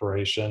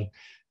electroporation.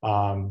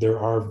 There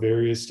are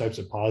various types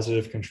of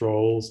positive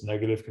controls,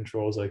 negative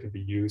controls that can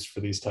be used for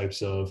these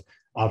types of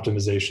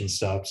optimization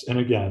steps. And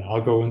again,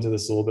 I'll go into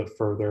this a little bit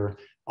further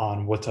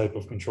on what type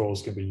of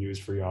controls can be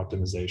used for your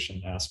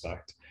optimization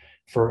aspect.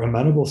 For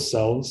amenable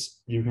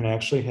cells, you can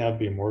actually have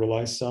the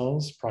immortalized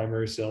cells,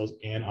 primary cells,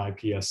 and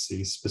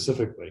iPSC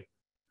specifically.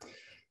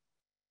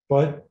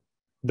 But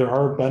there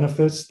are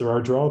benefits, there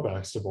are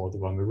drawbacks to both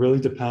of them. It really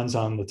depends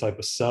on the type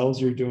of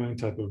cells you're doing,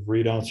 type of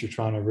readouts you're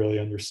trying to really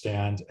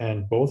understand,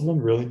 and both of them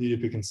really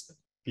need to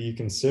be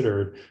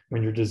considered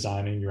when you're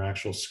designing your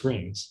actual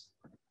screens.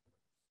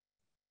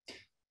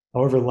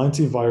 However,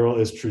 lentiviral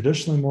is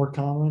traditionally more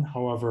common.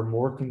 However,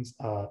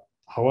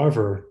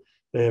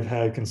 they have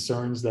had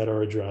concerns that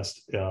are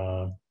addressed,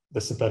 the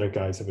synthetic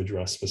guides have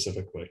addressed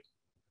specifically.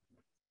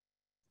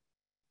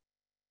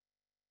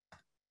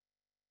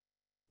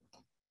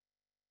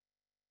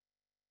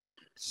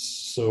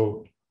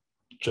 So,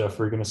 Jeff,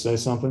 are you going to say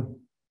something?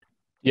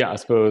 Yeah, I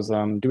suppose.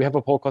 Do we have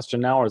a poll question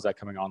now, or is that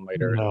coming on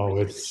later? No,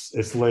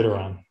 it's later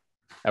on.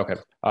 Okay.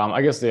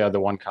 I guess the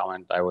one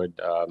comment I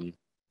would,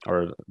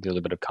 or the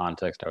other bit of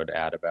context I would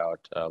add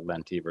about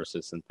lenti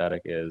versus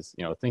synthetic is,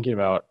 thinking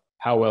about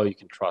how well you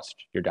can trust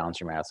your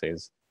downstream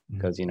assays.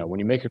 Because, when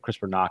you make a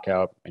CRISPR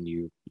knockout and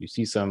you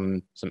see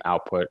some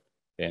output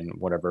in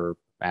whatever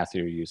assay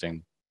you're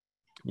using,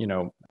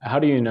 how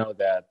do you know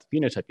that the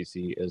phenotype you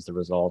see is the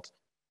result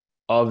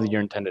of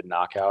your intended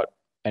knockout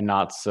and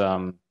not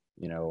some,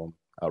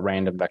 a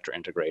random vector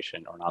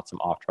integration, or not some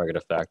off-target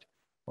effect,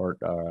 or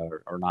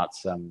not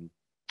some,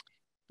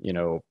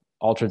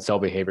 altered cell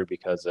behavior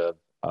because of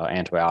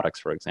antibiotics,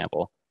 for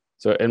example.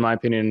 So in my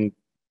opinion,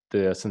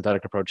 the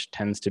synthetic approach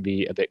tends to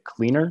be a bit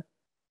cleaner,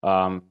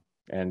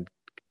 and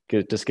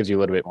it just gives you a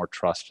little bit more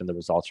trust in the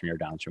results from your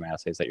downstream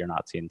assays, that you're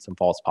not seeing some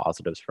false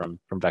positives from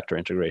vector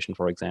integration,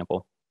 for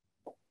example.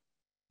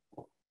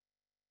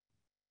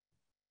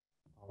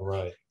 All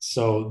right.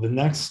 So the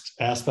next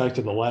aspect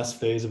of the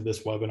last phase of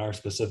this webinar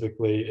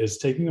specifically is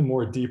taking a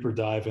more deeper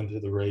dive into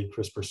the RAID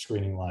CRISPR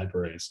screening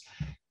libraries.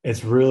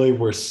 It's really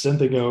where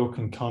Synthego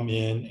can come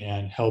in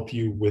and help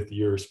you with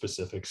your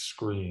specific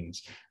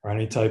screens or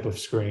any type of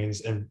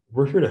screens. And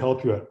we're here to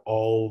help you at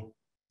all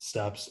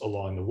steps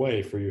along the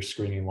way for your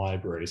screening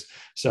libraries,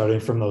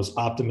 starting from those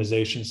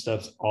optimization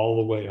steps all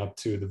the way up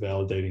to the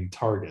validating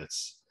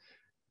targets.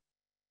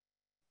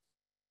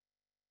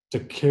 To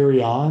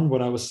carry on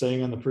what I was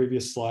saying on the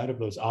previous slide of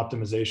those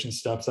optimization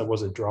steps, that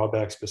was a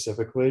drawback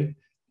specifically.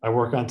 I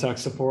work on tech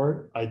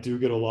support. I do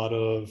get a lot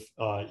of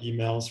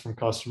emails from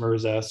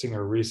customers asking,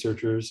 or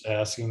researchers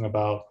asking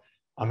about,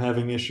 I'm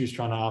having issues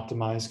trying to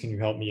optimize, can you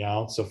help me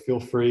out? So feel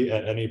free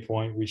at any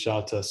point, reach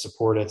out to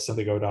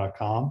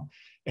support@synthego.com,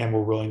 and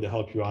we're willing to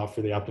help you out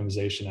for the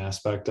optimization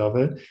aspect of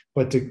it.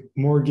 But to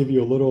more give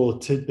you a little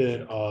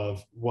tidbit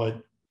of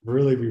what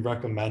really we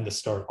recommend to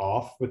start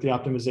off with the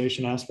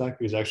optimization aspect,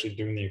 because actually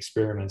doing the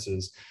experiments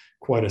is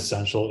quite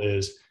essential,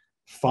 is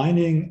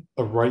finding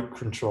a right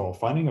control,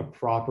 finding a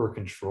proper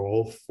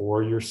control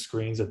for your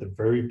screens at the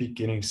very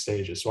beginning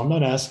stages. So I'm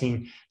not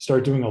asking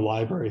start doing a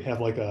library,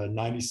 have like a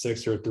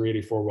 96 or a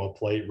 384 well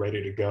plate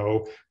ready to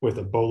go with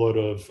a boatload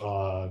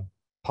of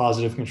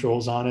positive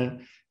controls on it,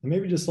 and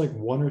maybe just like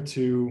one or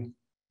two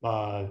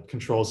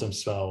controls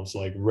themselves,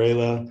 like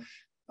RELA,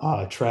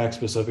 TRAC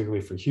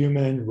specifically for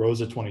human,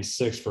 ROSA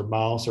 26 for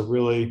mouse are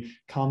really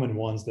common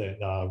ones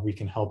that we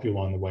can help you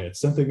along the way at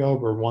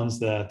Synthago, or ones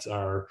that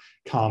are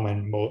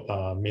common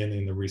mainly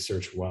in the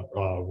research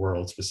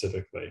world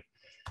specifically.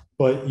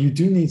 But you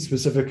do need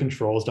specific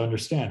controls to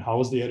understand how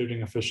is the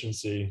editing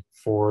efficiency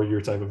for your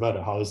type of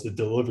edit? How is the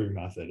delivery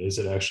method? Is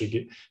it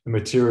actually the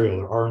material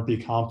or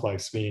RNP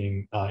complex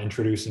being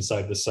introduced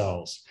inside the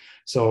cells?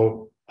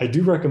 So I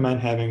do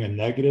recommend having a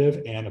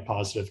negative and a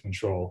positive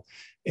control.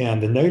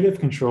 And the negative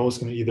controls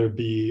can either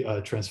be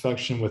a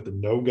transfection with the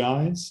no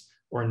guides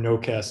or no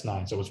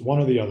Cas9. So it's one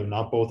or the other,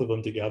 not both of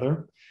them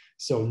together.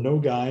 So no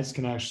guides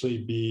can actually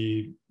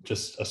be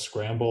just a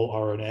scramble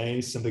RNA.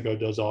 Synthago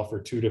does offer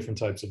two different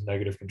types of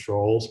negative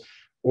controls.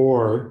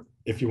 Or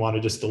if you want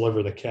to just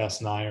deliver the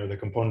Cas9 or the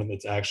component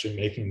that's actually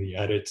making the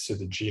edit to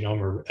the genome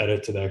or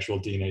edit to the actual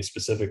DNA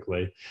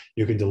specifically,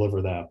 you can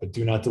deliver that, but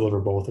do not deliver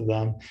both of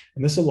them.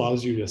 And this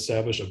allows you to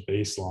establish a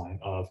baseline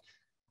of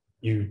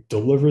you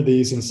deliver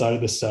these inside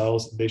of the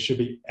cells, they should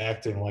be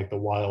acting like the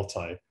wild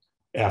type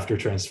after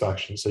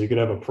transfection. So you could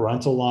have a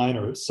parental line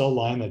or a cell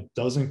line that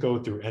doesn't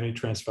go through any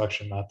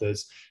transfection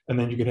methods. And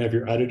then you can have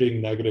your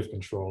editing negative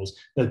controls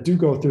that do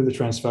go through the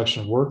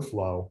transfection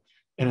workflow.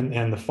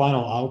 And the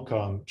final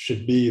outcome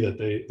should be that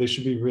they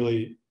should be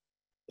really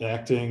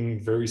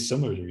acting very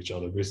similar to each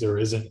other, because there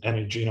isn't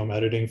any genome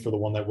editing for the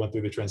one that went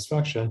through the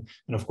transfection.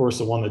 And of course,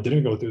 the one that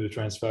didn't go through the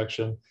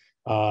transfection,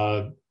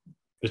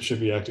 it should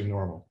be acting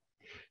normal.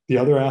 The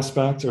other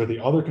aspect or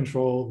the other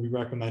control we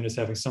recommend is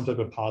having some type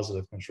of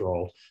positive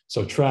control.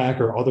 So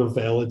TRAC or other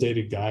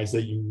validated guides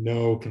that you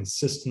know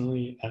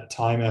consistently at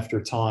time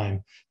after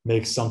time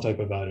make some type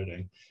of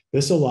editing.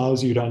 This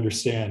allows you to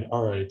understand,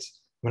 all right,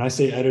 when I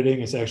say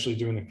editing, it's actually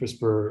doing the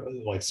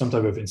CRISPR, like some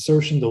type of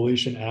insertion,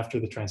 deletion after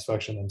the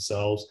transfection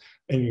themselves,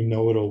 and you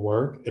know it'll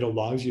work. It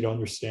allows you to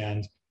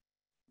understand,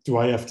 do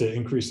I have to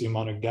increase the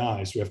amount of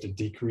guides? Do I have to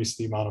decrease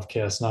the amount of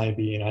Cas9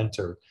 being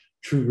entered?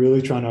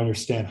 Really trying to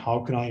understand how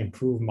can I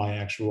improve my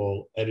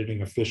actual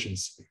editing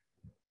efficiency.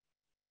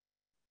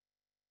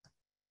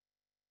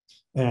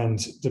 And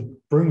to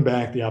bring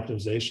back the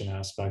optimization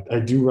aspect, I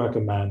do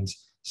recommend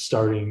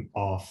starting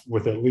off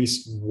with at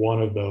least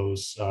one of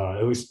those,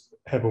 at least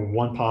having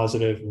one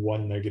positive,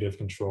 one negative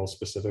control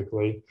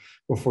specifically,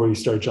 before you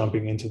start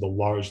jumping into the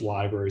large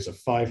libraries of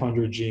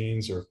 500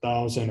 genes or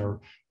 1,000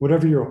 or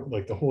whatever your,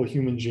 like the whole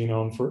human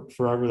genome,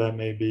 forever that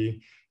may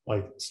be.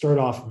 Like start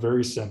off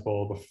very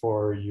simple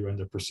before you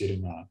end up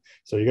proceeding on.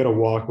 So you got to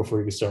walk before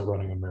you can start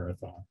running a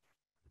marathon.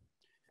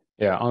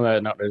 Yeah, on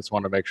that note, I just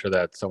want to make sure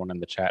that someone in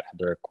the chat had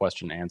their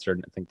question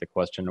answered. I think the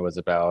question was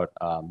about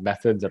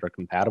methods that are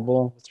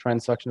compatible with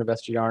transfection of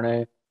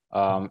sgRNA.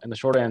 And the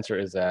short answer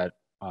is that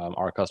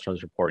our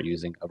customers report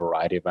using a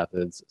variety of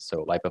methods.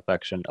 So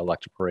lipofection,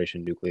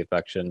 electroporation,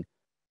 nucleofection.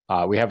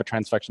 We have a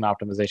transfection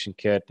optimization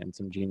kit and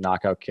some gene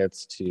knockout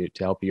kits to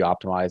help you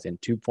optimize in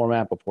tube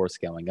format before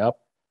scaling up.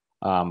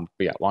 But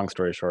yeah, long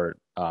story short,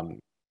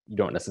 you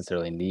don't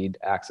necessarily need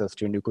access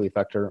to a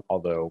nucleofector,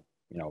 although,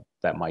 you know,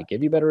 that might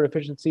give you better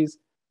efficiencies.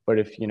 But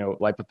if, you know,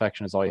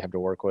 lipofection is all you have to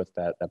work with,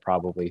 that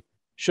probably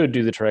should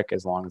do the trick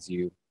as long as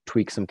you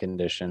tweak some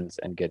conditions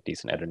and get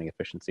decent editing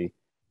efficiency.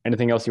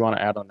 Anything else you want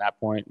to add on that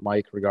point,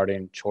 Mike,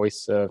 regarding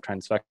choice of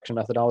transfection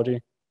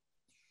methodology?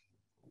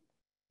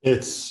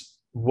 It's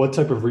what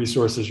type of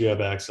resources you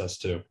have access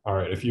to. All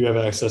right, if you have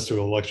access to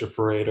an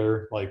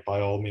electroporator, like by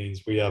all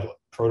means, we have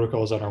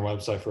protocols on our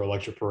website for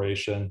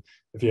electroporation.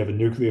 If you have a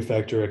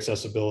nucleofector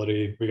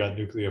accessibility, we got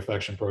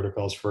nucleofection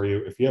protocols for you.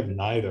 If you have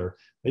neither,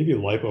 maybe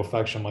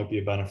lipofection might be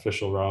a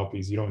beneficial route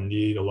because you don't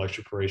need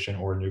electroporation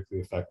or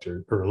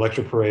nucleofector, or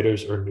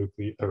electroporators or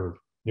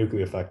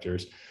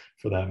nucleofectors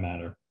for that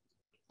matter.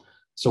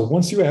 So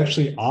once you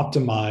actually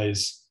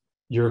optimize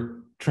your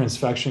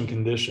transfection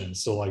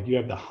conditions, so like you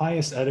have the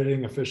highest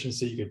editing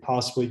efficiency you could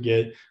possibly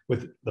get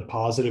with the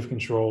positive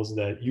controls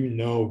that you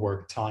know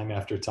work time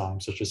after time,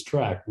 such as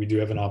TRAC. We do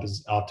have an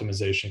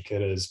optimization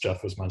kit, as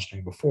Jeff was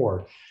mentioning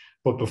before.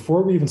 But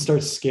before we even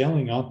start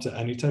scaling up to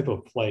any type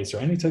of place or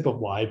any type of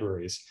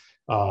libraries,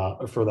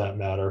 for that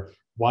matter,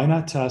 why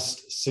not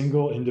test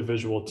single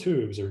individual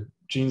tubes or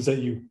genes that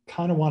you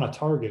kind of want to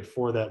target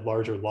for that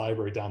larger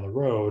library down the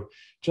road,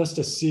 just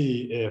to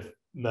see if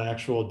the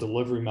actual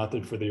delivery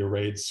method for the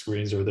arrayed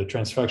screens or the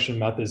transfection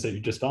methods that you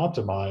just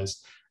optimized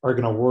are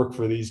going to work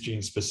for these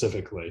genes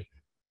specifically.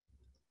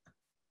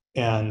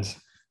 And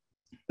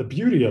the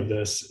beauty of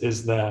this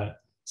is that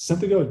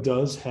Synthago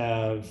does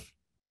have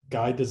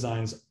guide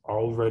designs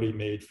already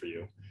made for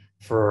you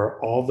for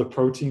all the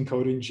protein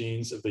coding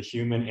genes of the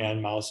human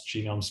and mouse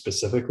genome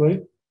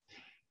specifically.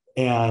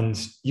 And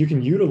you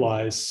can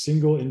utilize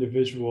single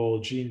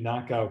individual gene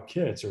knockout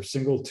kits or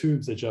single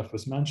tubes that Jeff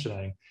was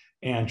mentioning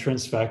and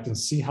transfect and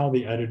see how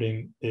the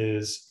editing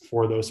is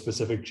for those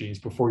specific genes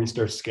before you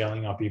start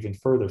scaling up even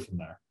further from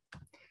there.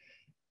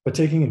 But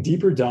taking a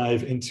deeper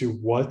dive into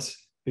what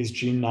these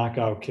gene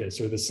knockout kits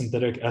or the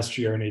synthetic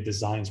sgRNA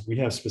designs we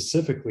have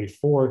specifically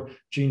for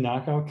gene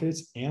knockout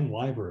kits and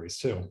libraries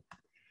too.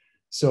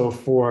 So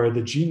for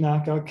the gene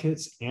knockout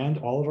kits and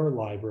all of our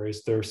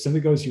libraries, they're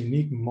Syndigo's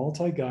unique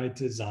multi-guide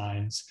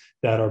designs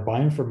that our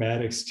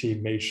bioinformatics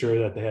team made sure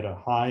that they had a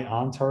high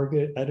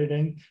on-target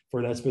editing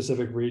for that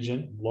specific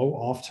region, low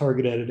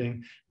off-target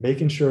editing,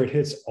 making sure it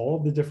hits all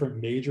of the different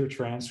major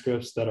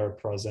transcripts that are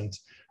present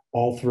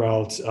all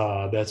throughout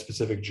that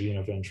specific gene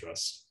of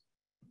interest.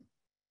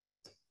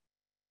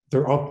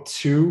 They're up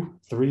to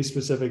 3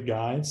 specific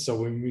guides. So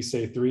when we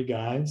say 3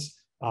 guides,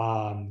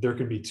 there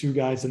can be 2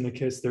 guides in the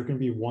kits. There can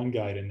be 1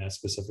 guide in that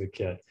specific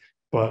kit.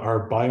 But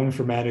our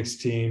bioinformatics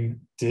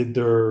team did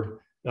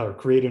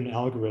created an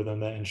algorithm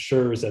that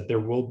ensures that there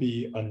will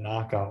be a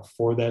knockout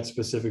for that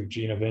specific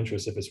gene of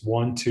interest if it's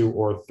 1, 2,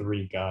 or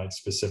 3 guides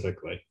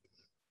specifically.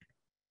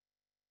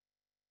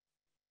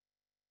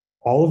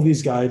 All of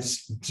these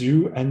guides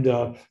do end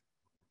up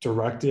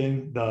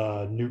directing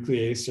the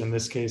nuclease, in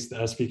this case, the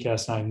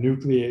SPCas9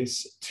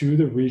 nuclease, to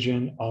the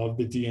region of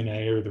the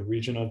DNA or the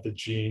region of the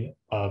gene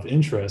of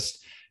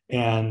interest,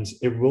 and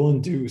it will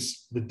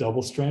induce the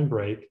double strand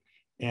break.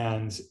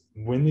 And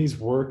when these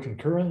work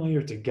concurrently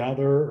or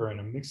together or in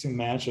a mixing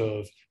match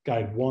of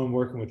guide 1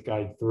 working with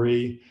guide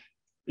 3,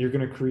 you're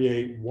going to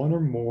create 1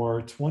 or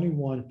more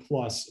 21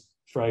 plus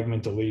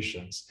fragment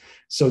deletions.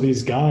 So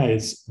these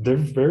guides, they're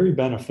very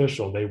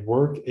beneficial. They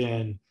work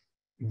in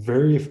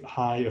very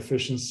high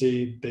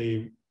efficiency.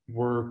 They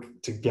work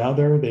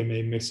together. They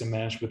may mix and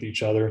match with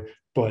each other,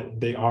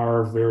 but they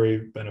are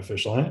very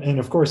beneficial. And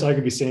of course, I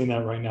could be saying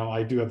that right now.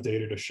 I do have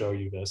data to show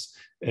you this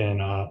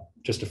in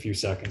just a few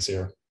seconds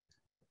here.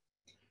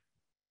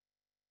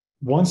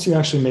 Once you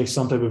actually make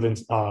some type of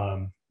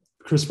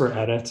CRISPR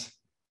edit,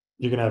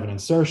 you're going to have an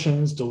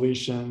insertions,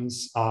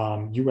 deletions.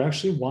 You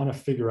actually want to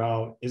figure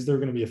out, is there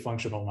going to be a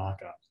functional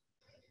knockout?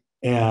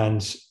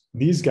 And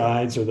these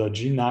guides, or the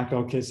gene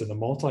knockout kits and the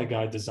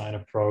multi-guide design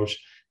approach,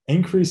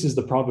 increases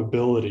the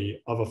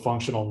probability of a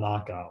functional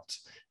knockout.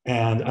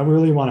 And I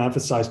really want to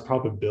emphasize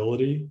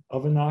probability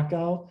of a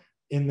knockout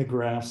in the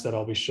graphs that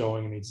I'll be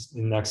showing in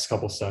the next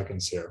couple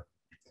seconds here.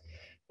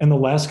 And the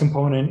last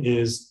component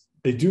is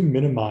they do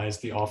minimize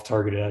the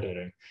off-target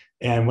editing.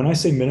 And when I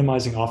say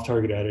minimizing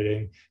off-target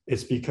editing,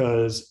 it's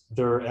because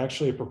they're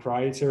actually a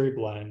proprietary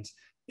blend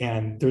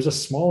and there's a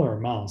smaller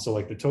amount. So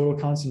like the total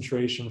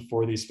concentration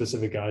for these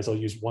specific guys, I'll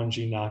use 1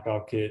 gene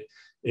knockout kit,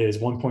 is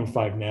 1.5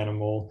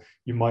 nanomole.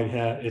 You might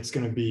have, it's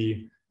going to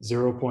be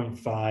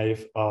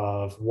 0.5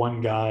 of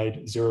one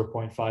guide,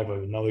 0.5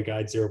 of another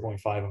guide,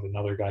 0.5 of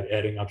another guide,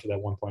 adding up to that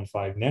 1.5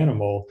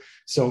 nanomole.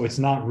 So it's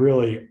not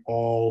really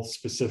all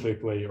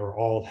specifically or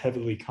all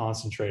heavily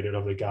concentrated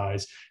of the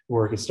guys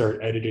where it could start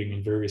editing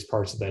in various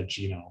parts of that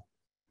genome.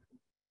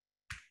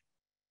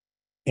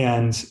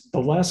 And the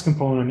last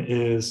component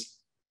is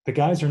the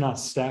guys are not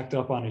stacked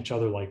up on each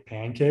other like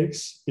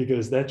pancakes,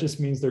 because that just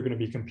means they're going to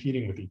be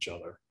competing with each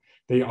other.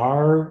 They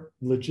are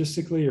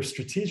logistically or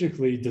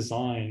strategically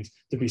designed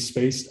to be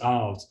spaced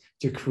out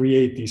to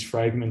create these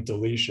fragment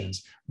deletions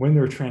when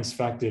they're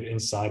transfected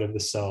inside of the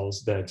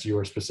cells that you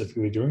are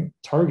specifically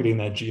targeting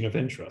that gene of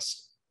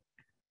interest.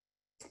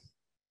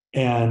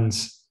 And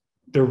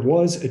there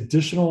was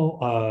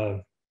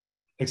additional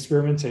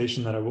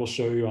experimentation that I will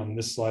show you on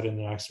this slide and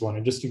the next one.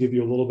 And just to give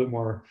you a little bit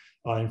more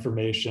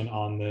information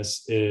on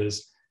this,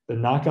 is the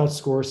knockout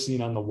score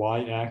seen on the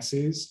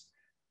y-axis.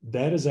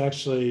 That is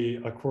actually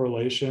a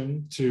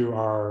correlation to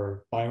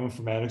our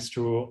bioinformatics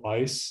tool,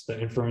 ICE,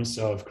 the inference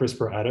of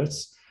CRISPR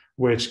edits,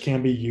 which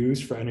can be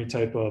used for any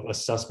type of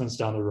assessments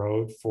down the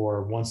road.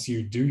 For once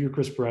you do your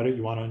CRISPR edit,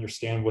 you want to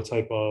understand what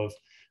type of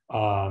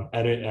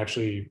edit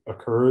actually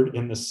occurred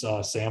in the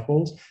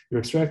samples. You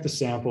extract the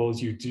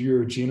samples, you do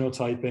your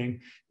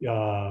genotyping,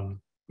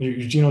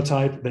 your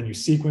genotype, then you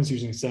sequence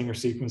using Sanger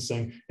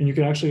sequencing, and you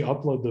can actually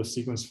upload those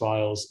sequence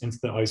files into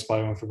the ICE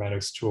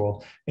bioinformatics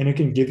tool, and it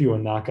can give you a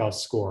knockout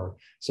score.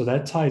 So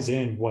that ties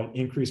in what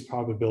increased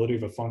probability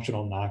of a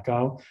functional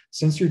knockout.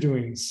 Since you're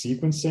doing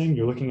sequencing,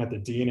 you're looking at the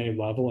DNA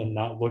level and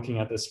not looking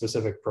at the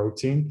specific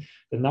protein.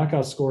 The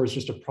knockout score is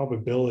just a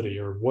probability,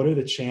 or what are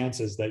the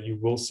chances that you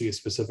will see a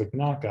specific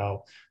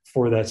knockout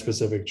for that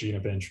specific gene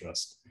of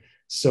interest.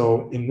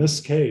 So in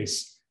this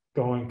case,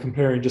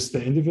 comparing just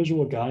the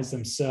individual guides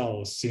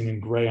themselves, seen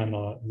in gray on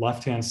the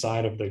left-hand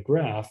side of the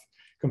graph,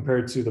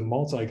 compared to the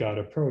multi-guide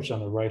approach on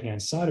the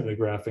right-hand side of the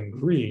graph in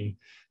green,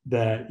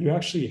 that you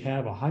actually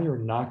have a higher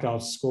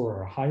knockout score,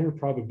 or a higher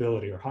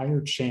probability or higher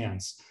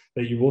chance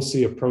that you will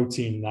see a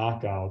protein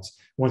knockout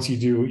once you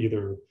do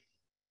either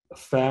a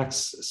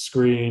FACS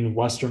screen,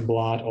 Western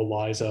blot,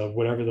 ELISA,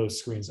 whatever those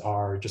screens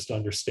are, just to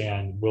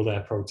understand, will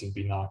that protein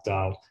be knocked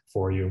out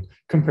for you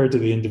compared to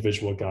the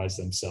individual guides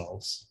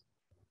themselves.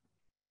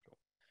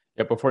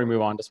 Yeah, before we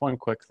move on, just one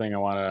quick thing I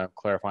want to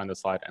clarify on the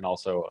slide, and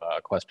also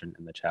a question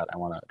in the chat I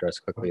want to address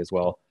quickly as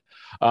well.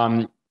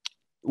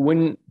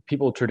 When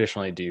people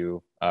traditionally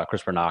do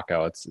CRISPR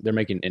knockouts, they're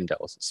making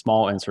indels,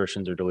 small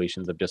insertions or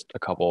deletions of just a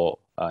couple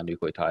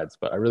nucleotides.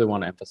 But I really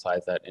want to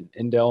emphasize that an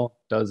indel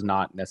does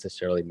not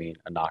necessarily mean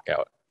a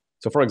knockout.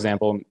 So for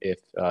example, if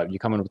you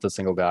come in with a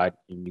single guide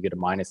and you get a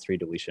 -3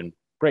 deletion,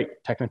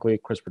 great, technically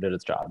CRISPR did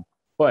its job.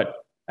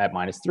 But at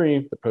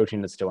 -3, the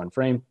protein is still in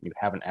frame. You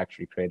haven't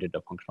actually created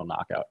a functional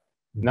knockout.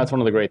 And that's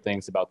one of the great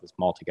things about this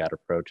multi-guide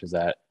approach is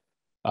that,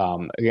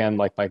 again,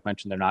 like Mike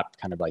mentioned, they're not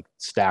kind of like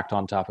stacked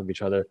on top of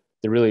each other.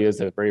 There really is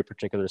a very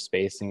particular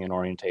spacing and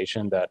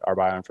orientation that our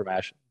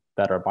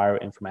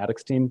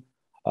bioinformatics team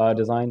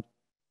designed,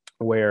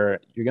 where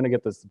you're going to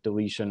get this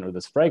deletion or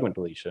this fragment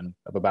deletion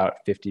of about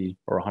 50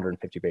 or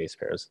 150 base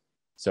pairs.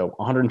 So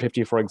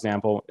 150, for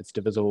example, it's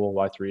divisible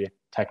by 3.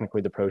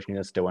 Technically, the protein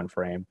is still in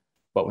frame.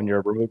 But when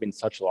you're removing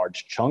such a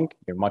large chunk,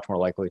 you're much more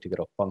likely to get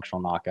a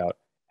functional knockout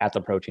at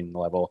the protein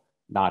level,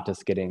 not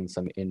just getting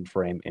some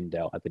in-frame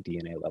indel at the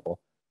DNA level.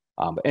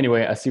 But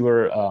anyway, I see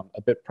we're a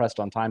bit pressed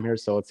on time here,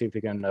 so let's see if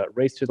we can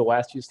race through the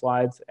last few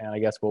slides, and I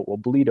guess we'll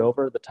bleed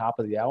over the top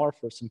of the hour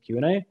for some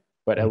Q&A,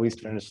 but at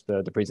least finish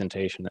the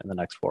presentation in the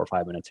next 4 or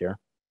 5 minutes here.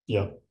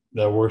 Yeah,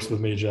 that works with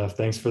me, Jeff.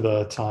 Thanks for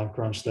the time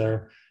crunch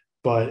there.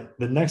 But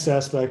the next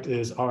aspect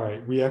is, all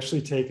right, we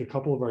actually take a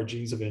couple of our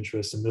genes of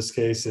interest. In this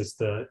case, it's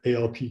the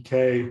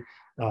ALPK,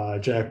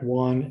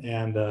 JAK1,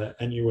 and the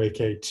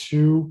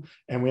NUAK2.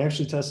 And we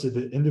actually tested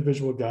the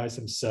individual guides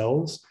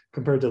themselves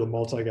compared to the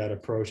multi-guide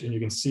approach. And you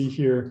can see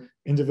here,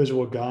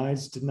 individual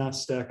guides did not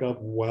stack up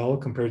well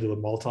compared to the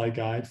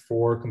multi-guide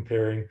for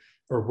comparing,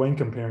 or when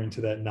comparing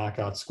to that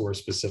knockout score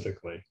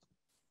specifically.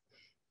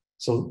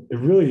 So it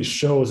really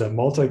shows that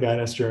multi-guide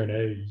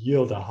sgRNA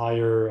yield a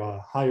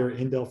higher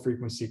indel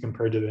frequency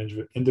compared to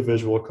the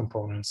individual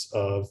components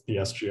of the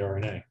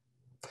sgRNA.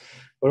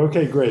 But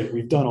okay, great.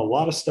 We've done a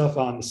lot of stuff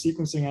on the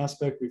sequencing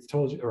aspect. I've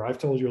told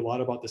you a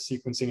lot about the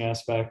sequencing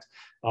aspect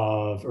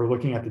of, or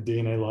looking at the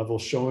DNA level,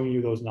 showing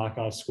you those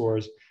knockout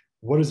scores.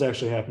 What is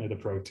actually happening to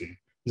the protein?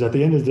 Because at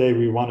the end of the day,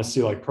 we want to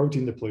see like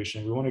protein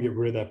depletion. We want to get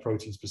rid of that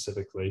protein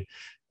specifically,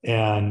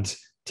 and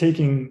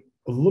taking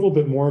a little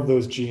bit more of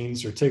those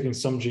genes, or taking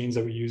some genes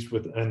that we used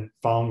with and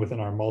found within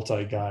our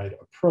multi-guide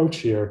approach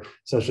here,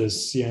 such as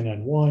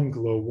CNN1,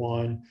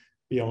 GLO1,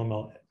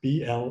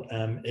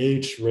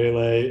 BLMH,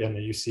 RNAi, and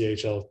the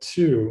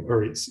UCHL2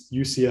 or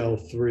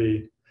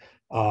UCL3,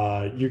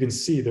 you can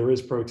see there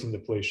is protein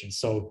depletion.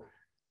 So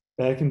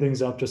backing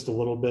things up just a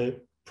little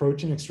bit,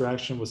 protein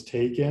extraction was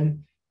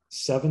taken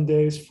 7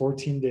 days,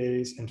 14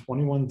 days, and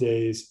 21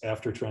 days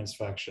after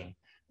transfection.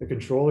 The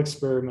control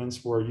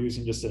experiments were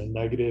using just a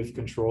negative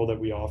control that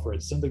we offer at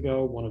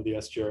Synthego, one of the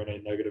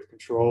sgRNA negative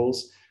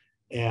controls.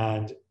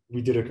 And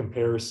we did a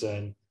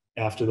comparison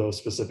after those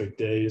specific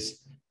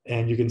days.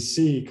 And you can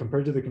see,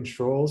 compared to the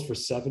controls for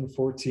 7,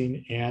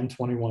 14, and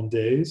 21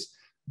 days,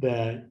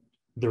 that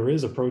there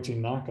is a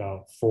protein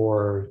knockout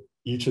for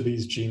each of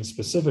these genes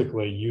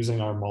specifically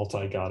using our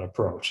multi-guide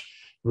approach.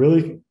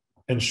 Really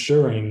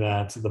ensuring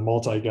that the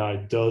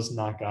multi-guide does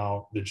knock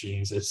out the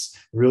genes. It's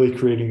really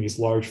creating these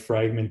large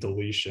fragment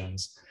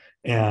deletions.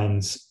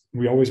 And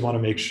we always want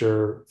to make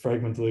sure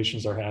fragment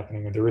deletions are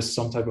happening and there is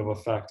some type of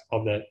effect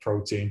of that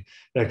protein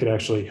that could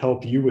actually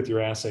help you with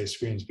your assay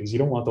screens, because you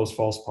don't want those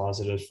false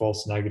positives,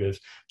 false negatives,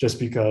 just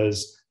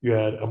because you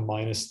had a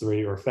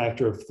 -3 or a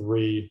factor of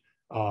 3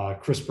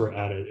 CRISPR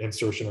added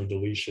insertion or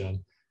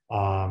deletion,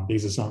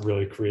 because it's not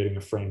really creating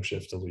a frame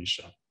shift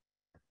deletion.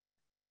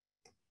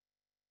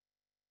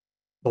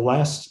 The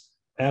last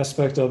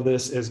aspect of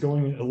this is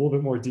going a little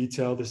bit more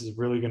detail. This is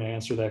really going to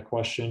answer that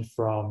question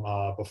from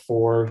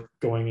before,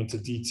 going into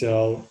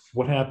detail.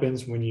 What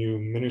happens when you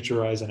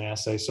miniaturize an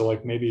assay? So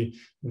like maybe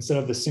instead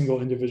of the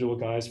single individual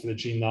guides for the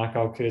gene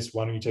knockout kits,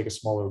 why don't you take a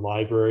smaller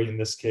library? In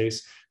this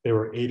case, there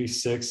were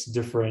 86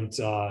 different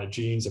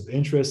genes of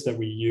interest that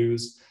we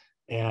used.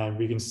 And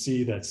we can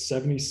see that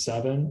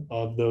 77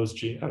 of those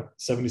genes,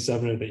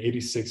 77 of the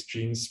 86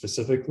 genes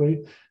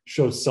specifically,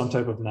 showed some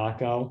type of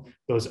knockout.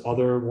 Those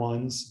other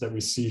ones that we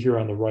see here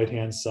on the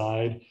right-hand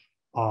side,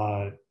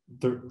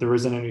 there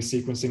isn't any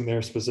sequencing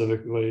there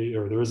specifically,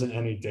 or there isn't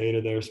any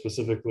data there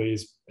specifically.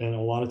 And a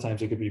lot of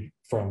times it could be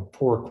from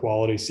poor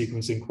quality,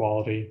 sequencing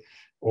quality,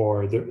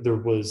 or there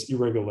was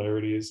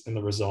irregularities in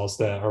the results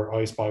that our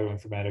ICE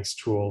bioinformatics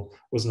tool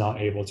was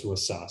not able to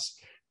assess.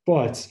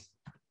 But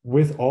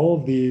with all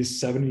of these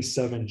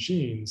 77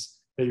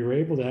 genes, that you're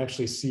able to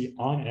actually see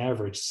on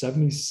average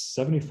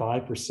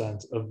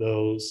 75% of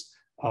those,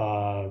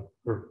 or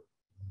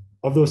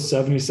of those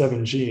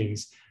 77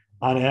 genes,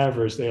 on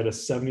average, they had a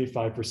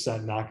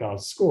 75%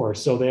 knockout score.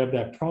 So they have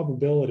that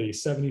probability,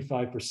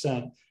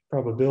 75%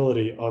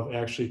 probability of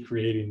actually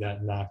creating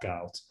that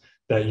knockout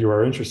that you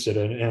are interested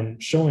in,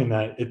 and showing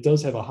that it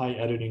does have a high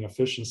editing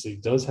efficiency,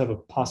 does have a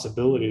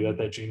possibility that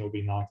that gene will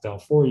be knocked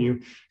out for you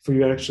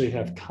to actually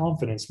have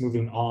confidence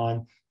moving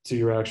on to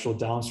your actual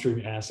downstream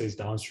assays,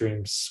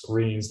 downstream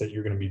screens that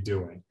you're going to be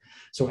doing.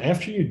 So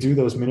after you do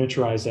those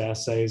miniaturized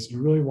assays,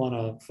 you really want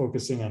to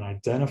focusing on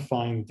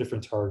identifying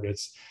different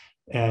targets,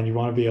 and you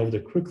want to be able to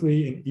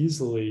quickly and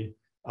easily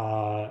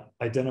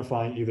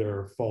identify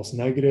either false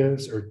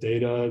negatives or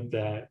data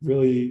that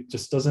really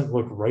just doesn't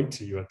look right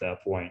to you at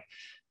that point.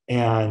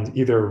 And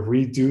either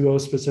redo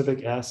those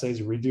specific assays,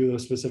 redo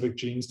those specific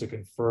genes to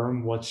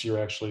confirm what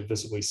you're actually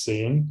visibly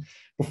seeing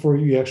before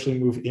you actually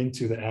move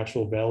into the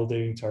actual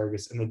validating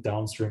targets and the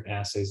downstream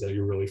assays that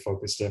you're really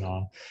focused in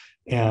on.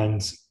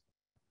 And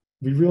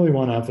we really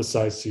want to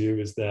emphasize to you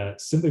is that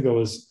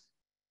Synthego is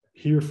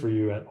here for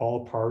you at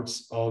all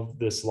parts of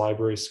this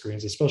library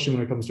screens, especially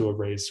when it comes to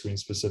arrays screen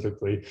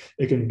specifically.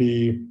 It can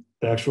be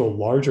the actual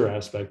larger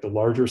aspect, the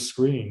larger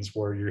screens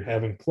where you're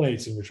having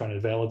plates and you're trying to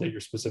validate your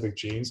specific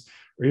genes,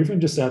 or even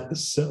just at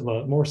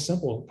the more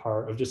simple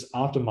part of just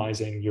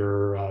optimizing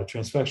your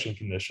transfection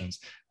conditions,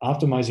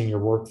 optimizing your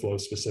workflow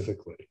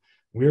specifically.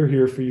 We're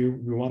here for you.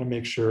 We want to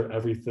make sure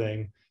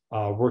everything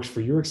works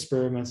for your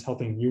experiments,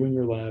 helping you in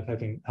your lab,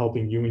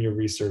 helping you and your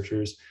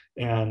researchers,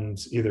 and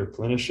either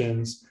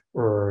clinicians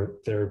or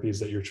therapies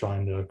that you're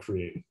trying to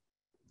create.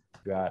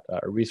 We've got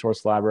a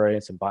resource library,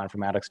 some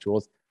bioinformatics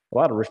tools, a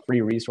lot of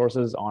free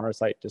resources on our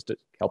site just to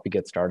help you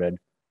get started.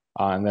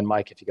 And then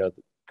Mike, if you go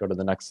to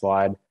the next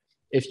slide,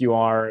 if you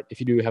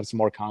do have some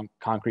more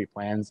concrete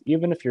plans,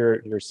 even if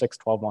you're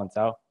 6-12 months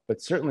out,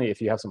 but certainly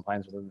if you have some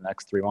plans within the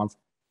next 3 months,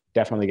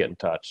 definitely get in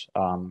touch.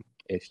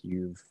 If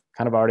you've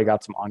kind of already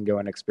got some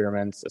ongoing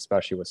experiments,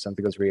 especially with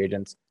Synthego's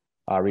reagents,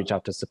 reach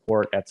out to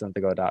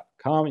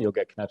support@synthego.com. You'll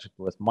get connected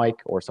with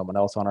Mike or someone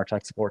else on our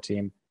tech support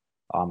team.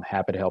 I'm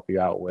happy to help you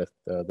out with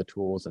the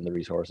tools and the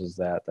resources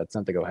that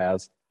Synthego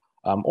has.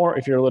 Or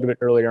if you're a little bit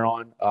earlier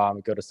on,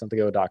 go to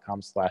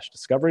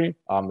synthego.com/discovery.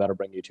 That'll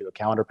bring you to a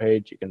calendar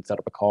page. You can set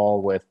up a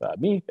call with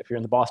me if you're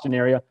in the Boston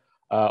area,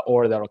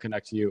 or that'll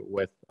connect you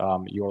with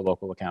your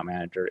local account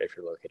manager if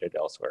you're located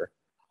elsewhere.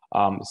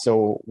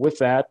 So with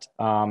that,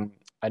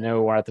 I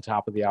know we're at the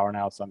top of the hour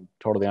now, so I'm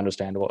totally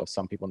understandable if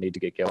some people need to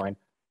get going.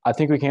 I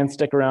think we can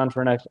stick around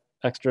for an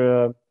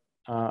extra,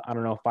 I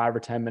don't know, 5 or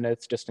 10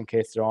 minutes, just in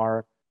case there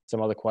are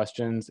some other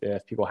questions,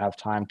 if people have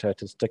time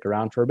to stick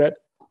around for a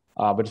bit.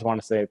 But just want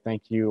to say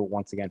thank you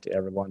once again to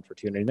everyone for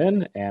tuning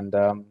in. And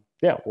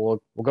yeah,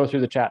 we'll go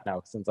through the chat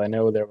now, since I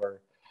know there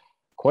were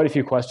quite a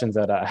few questions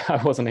that I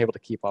wasn't able to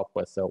keep up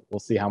with. So we'll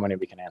see how many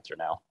we can answer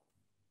now.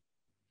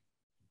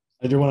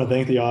 I do want to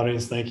thank the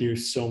audience. Thank you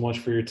so much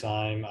for your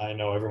time. I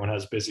know everyone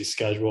has busy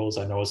schedules.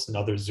 I know it's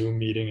another Zoom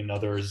meeting,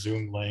 another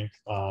Zoom link.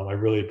 I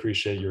really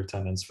appreciate your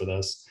attendance for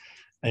this.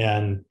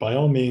 And by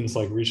all means,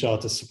 reach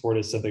out to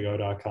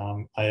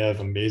support@synthego.com. I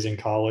have amazing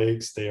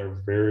colleagues. They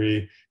are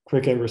very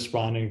quick at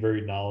responding,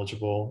 very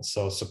knowledgeable.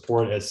 So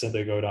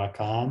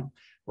support@synthego.com.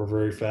 We're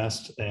very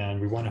fast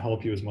and we want to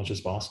help you as much as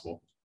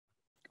possible.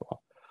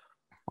 Cool.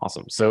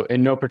 Awesome. So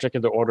in no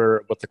particular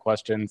order with the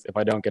questions, if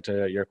I don't get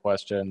to your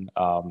question,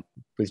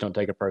 please don't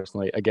take it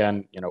personally.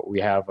 Again,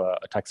 we have a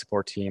tech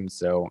support team,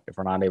 so if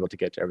we're not able to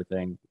get to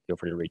everything, feel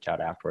free to reach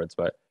out afterwards.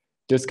 But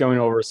just going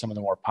over some of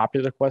the more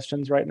popular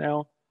questions right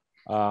now.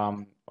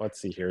 Let's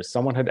see here.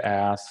 Someone had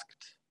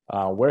asked,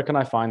 where can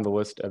I find the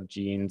list of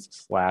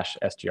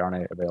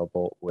genes/sgRNA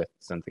available with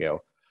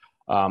Synthego?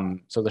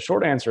 So the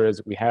short answer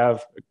is we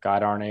have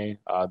guide RNA,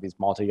 these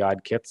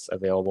multi-guide kits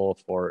available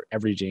for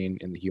every gene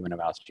in the human and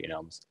mouse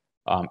genomes.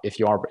 If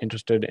you are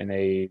interested in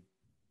a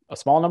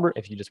small number,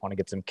 if you just want to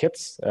get some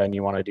kits and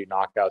you want to do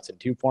knockouts in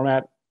tube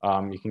format,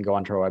 you can go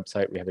onto our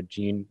website. We have a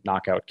gene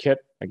knockout kit,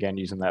 again,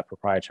 using that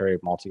proprietary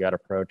multi-guide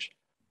approach.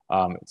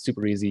 It's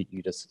super easy.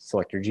 You just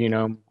select your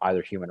genome,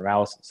 either human or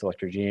mouse,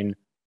 select your gene,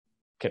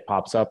 kit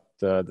pops up,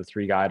 the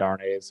 3 guide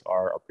RNAs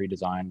are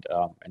pre-designed,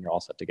 and you're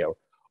all set to go.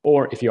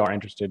 Or if you are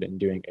interested in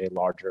doing a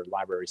larger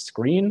library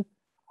screen,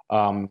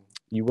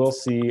 you will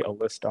see a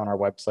list on our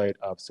website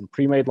of some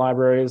pre-made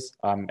libraries,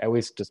 at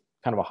least just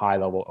kind of a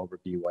high-level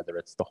overview, whether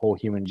it's the whole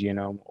human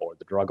genome or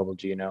the druggable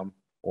genome,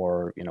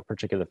 or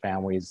particular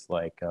families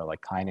like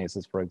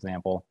kinases, for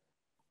example.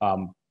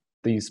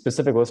 The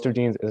specific list of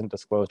genes isn't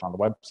disclosed on the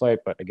website,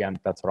 but again,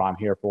 that's what I'm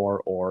here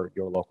for, or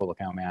your local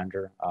account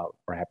manager.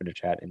 We're happy to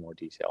chat in more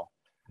detail.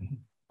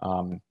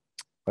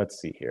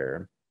 Let's see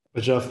here.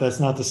 But Jeff, that's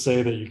not to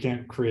say that you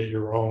can't create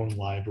your own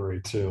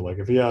library too.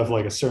 If you have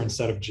a certain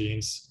set of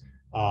genes,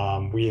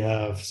 we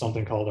have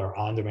something called our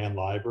on-demand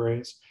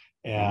libraries.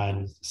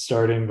 And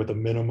starting with a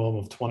minimum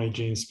of 20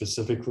 genes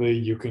specifically,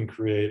 you can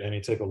create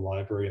any type of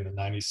library in the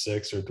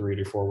 96 or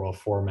 384 well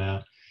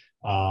format.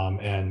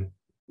 And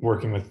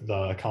working with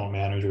the account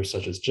managers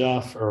such as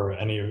Jeff or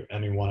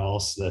anyone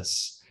else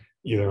that's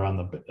either on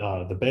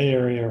the Bay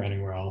Area or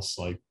anywhere else,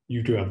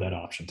 you do have that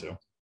option too.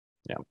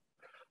 Yeah.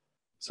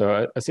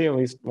 So I see at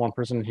least one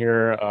person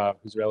here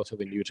who's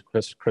relatively new to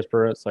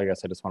CRISPR. So I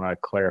guess I just want to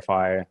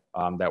clarify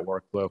that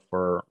workflow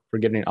for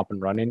getting up and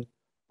running.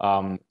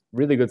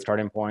 Really good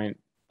starting point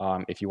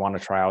if you want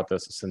to try out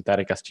this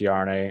synthetic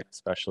sgRNA,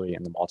 especially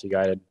in the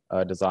multi-guided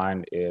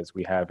design, is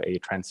we have a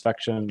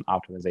transfection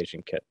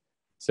optimization kit.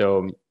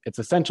 So it's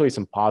essentially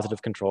some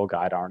positive control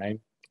guide RNA.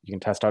 You can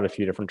test out a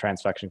few different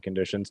transfection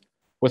conditions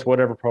with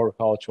whatever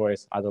protocol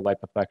choice, either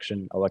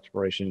lipofection,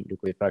 electroporation,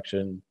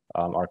 nucleofection.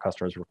 Our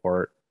customers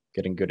report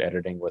getting good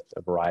editing with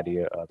a variety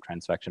of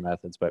transfection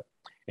methods. But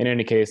in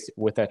any case,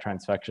 with that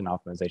transfection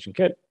optimization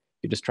kit,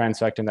 you're just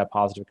transfecting that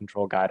positive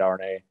control guide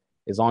RNA.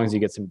 As long as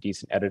you get some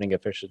decent editing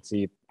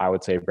efficiency, I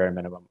would say bare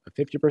minimum of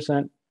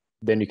 50%,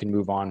 then you can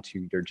move on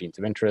to your genes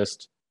of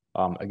interest.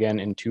 Again,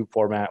 in tube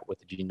format with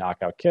the gene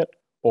knockout kit,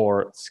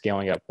 or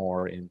scaling up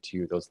more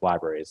into those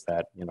libraries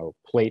that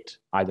plate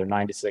either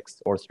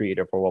 96 or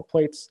 384 well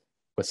plates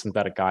with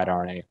synthetic guide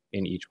RNA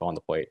in each well on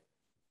the plate,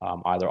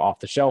 either off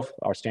the shelf,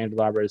 our standard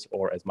libraries,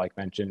 or as Mike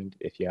mentioned,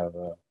 if you have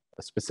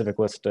a specific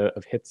list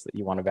of hits that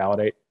you want to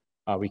validate,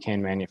 we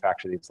can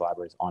manufacture these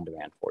libraries on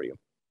demand for you.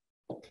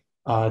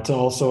 To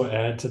also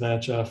add to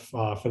that, Jeff,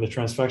 for the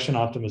transfection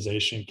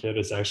optimization kit,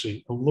 it's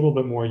actually a little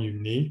bit more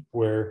unique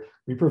where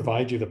we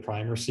provide you the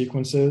primer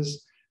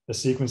sequences, the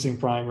sequencing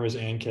primers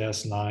and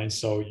Cas9.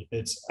 So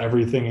it's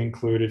everything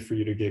included for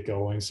you to get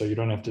going. So you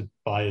don't have to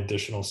buy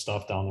additional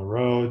stuff down the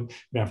road.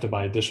 You don't have to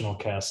buy additional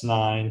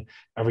Cas9.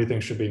 Everything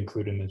should be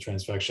included in the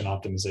transfection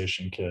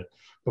optimization kit.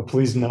 But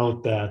please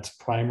note that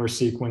primer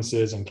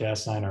sequences and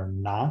Cas9 are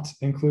not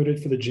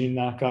included for the gene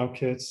knockout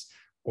kits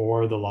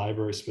or the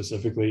library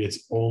specifically.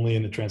 It's only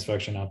in the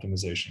transfection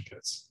optimization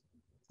kits.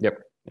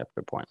 Yep,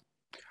 good point.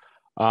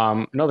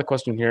 Another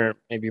question here,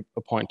 maybe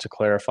a point to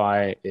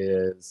clarify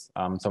is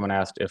someone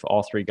asked if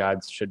all three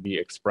guides should be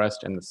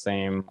expressed in the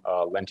same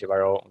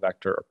lentiviral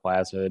vector or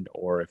plasmid,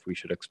 or if we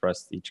should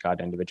express each guide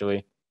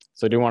individually.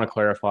 So I do want to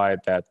clarify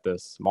that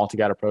this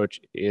multi-guide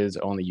approach is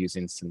only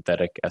using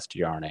synthetic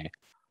sgRNA.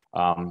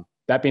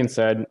 That being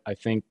said, I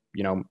think,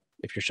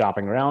 if you're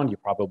shopping around, you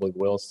probably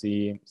will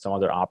see some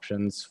other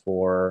options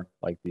for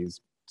like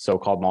these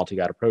so-called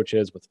multi-guide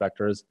approaches with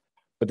vectors,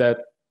 but that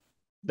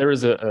there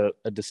is a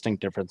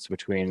distinct difference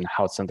between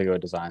how Synthego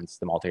designs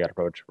the multi-guide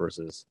approach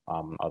versus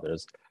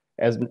others.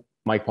 As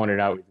Mike pointed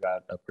out, we've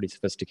got a pretty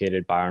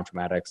sophisticated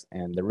bioinformatics,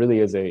 and there really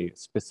is a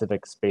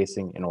specific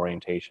spacing and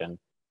orientation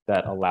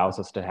that allows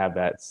us to have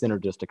that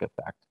synergistic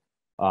effect,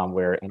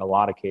 where in a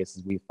lot of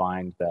cases we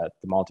find that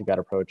the multi-guide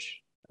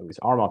approach, at least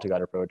our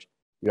multi-guide approach,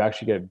 you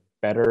actually get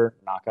better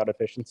knockout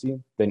efficiency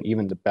than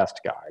even the best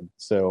guide.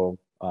 So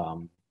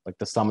like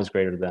the sum is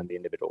greater than the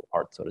individual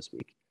part, so to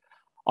speak.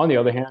 On the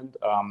other hand,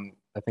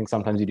 I think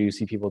sometimes you do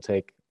see people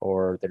take,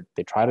 or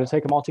they try to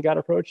take a multi-guide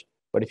approach,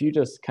 but if you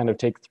just kind of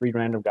take 3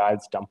 random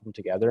guides, dump them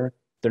together,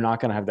 they're not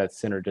going to have that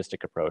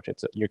synergistic approach.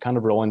 You're kind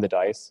of rolling the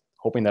dice,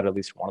 hoping that at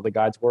least one of the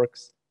guides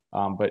works,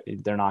 but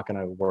they're not going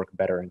to work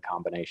better in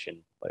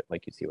combination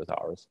like you see with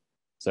ours.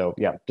 So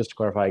yeah, just to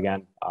clarify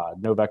again,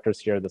 no vectors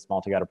here. This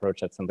multi-guide approach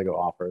that Synthego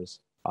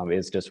offers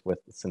is just with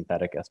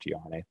synthetic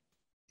sgRNA.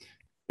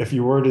 If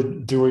you were to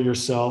do it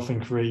yourself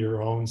and create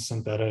your own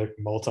synthetic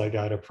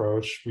multi-guide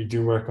approach, we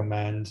do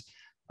recommend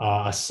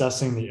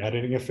assessing the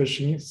editing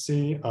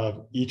efficiency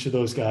of each of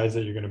those guides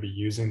that you're going to be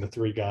using, the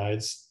 3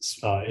 guides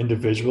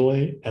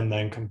individually, and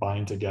then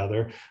combined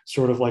together.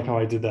 Sort of like how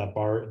I did that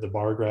the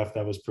bar graph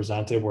that was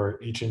presented,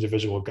 where each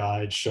individual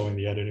guide showing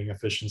the editing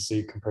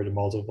efficiency compared to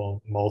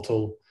multiple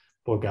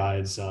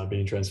guides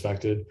being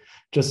transfected,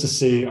 just to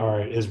see, all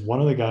right, is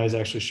one of the guides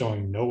actually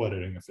showing no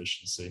editing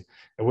efficiency?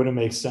 It wouldn't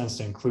make sense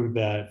to include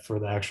that for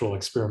the actual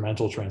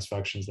experimental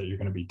transfections that you're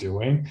going to be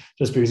doing,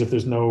 just because if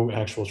there's no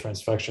actual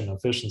transfection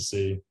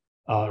efficiency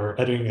or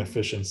editing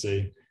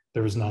efficiency,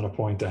 there is not a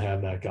point to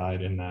have that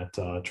guide in that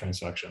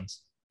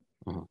transfections.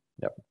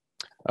 Yep.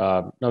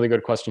 Another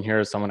good question here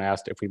is someone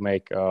asked if we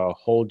make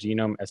whole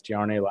genome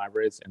sgRNA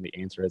libraries, and the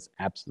answer is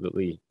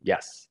absolutely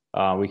yes.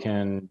 We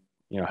can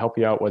help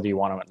you out whether you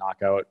want to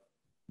knock out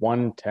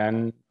 1,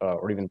 10,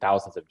 or even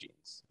thousands of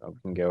genes. We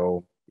can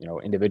go,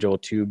 individual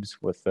tubes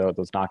with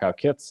those knockout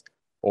kits,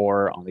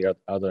 or on the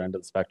other end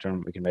of the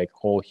spectrum, we can make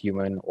whole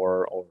human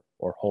or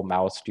whole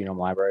mouse genome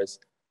libraries,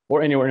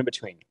 or anywhere in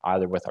between,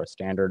 either with our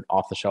standard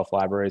off-the-shelf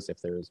libraries if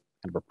there's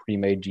kind of a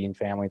pre-made gene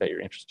family that you're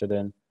interested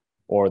in,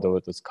 or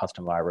those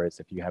custom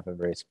libraries if you have a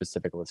very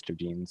specific list of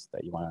genes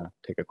that you want to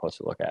take a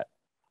closer look at.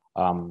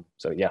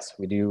 So yes,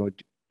 we do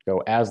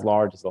go as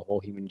large as the whole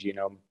human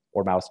genome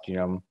or mouse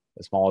genome,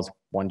 as small as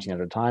 1 gene at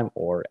a time,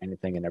 or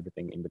anything and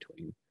everything in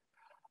between.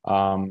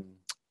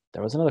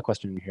 There was another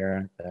question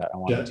here that I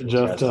wanted to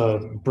Jeff,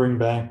 to bring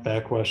back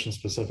that question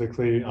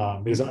specifically,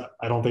 because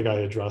I don't think I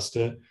addressed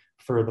it.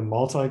 For the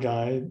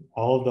multi-guide,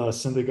 all of the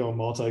Synthego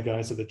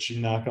multi-guides of the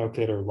gene knockout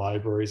kit are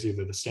libraries,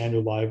 either the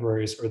standard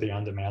libraries or the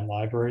on-demand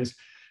libraries.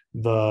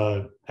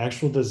 The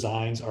actual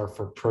designs are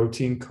for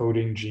protein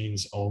coding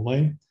genes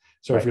only.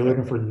 So if you're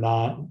looking for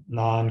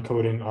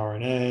non-coding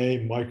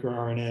RNA,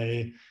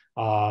 microRNA,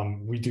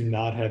 we do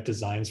not have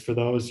designs for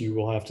those. You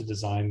will have to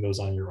design those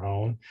on your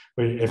own.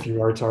 But if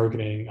you are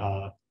targeting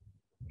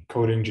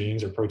coding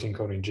genes or protein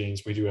coding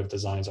genes, we do have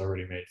designs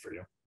already made for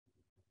you.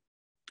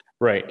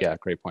 Right. Yeah.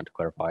 Great point to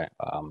clarify.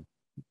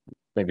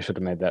 Maybe should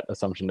have made that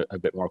assumption a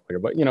bit more clear.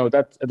 But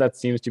that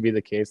seems to be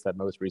the case, that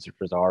most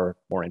researchers are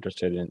more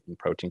interested in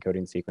protein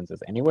coding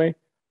sequences anyway.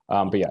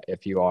 But yeah,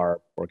 if you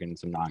are working in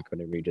some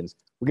non-coding regions,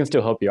 we can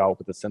still help you out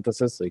with the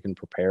synthesis. So you can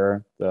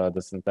prepare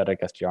the synthetic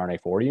sgRNA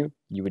for you.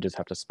 You would just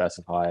have to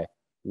specify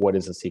what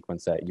is the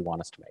sequence that you want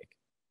us to make.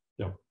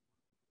 Yeah.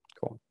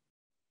 Cool.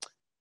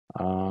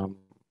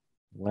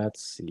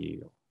 Let's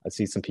see. I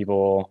see some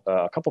people,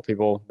 a couple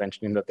people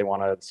mentioning that they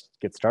want to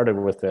get started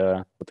with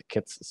the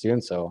kits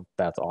soon. So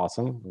that's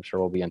awesome. I'm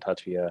sure we'll be in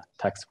touch via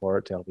text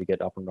support to help you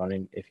get up and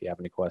running if you have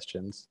any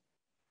questions.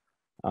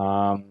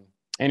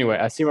 Anyway,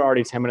 I see we're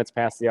already 10 minutes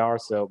past the hour.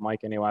 So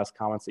Mike, any last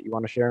comments that you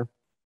want to share?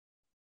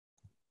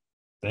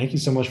 Thank you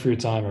so much for your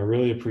time. I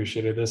really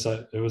appreciated this.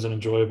 It was an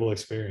enjoyable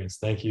experience.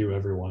 Thank you,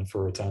 everyone,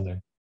 for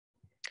attending.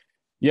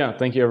 Yeah,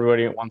 thank you,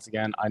 everybody. Once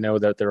again, I know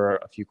that there are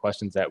a few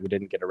questions that we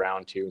didn't get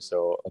around to,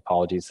 so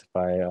apologies if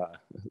I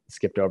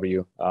skipped over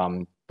you.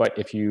 But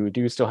if you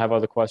do still have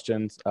other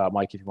questions,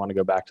 Mike, if you want to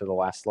go back to the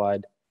last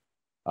slide,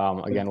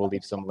 again, we'll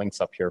leave some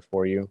links up here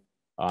for you.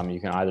 You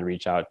can either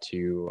reach out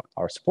to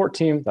our support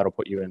team, that'll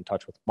put you in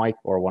touch with Mike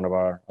or one of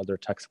our other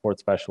tech support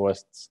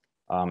specialists.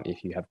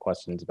 If you have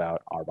questions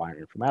about our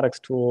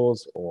bioinformatics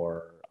tools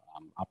or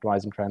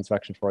optimizing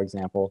transfection, for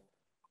example,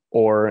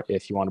 or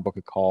if you want to book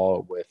a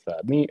call with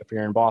me if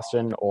you're in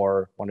Boston,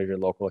 or one of your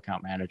local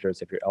account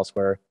managers if you're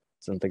elsewhere,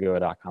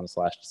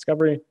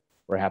 synthego.com/discovery.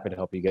 We're happy to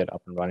help you get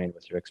up and running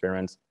with your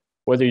experiments,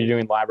 whether you're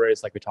doing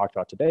libraries like we talked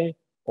about today,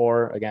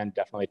 or again,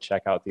 definitely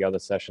check out the other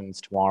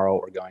sessions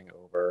tomorrow. We're going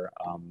over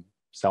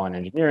cell and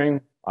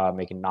engineering,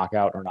 making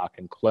knockout or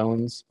knock-in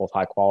clones, both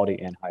high quality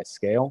and high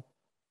scale.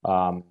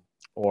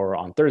 Or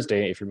on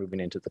Thursday, if you're moving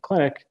into the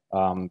clinic,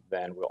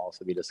 then we'll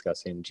also be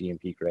discussing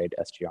GMP grade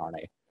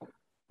sgRNA.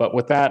 But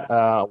with that,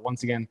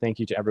 once again, thank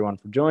you to everyone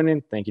for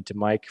joining. Thank you to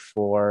Mike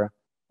for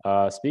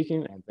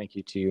speaking, and thank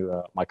you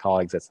to my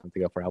colleagues at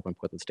Synthego for helping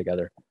put this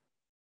together.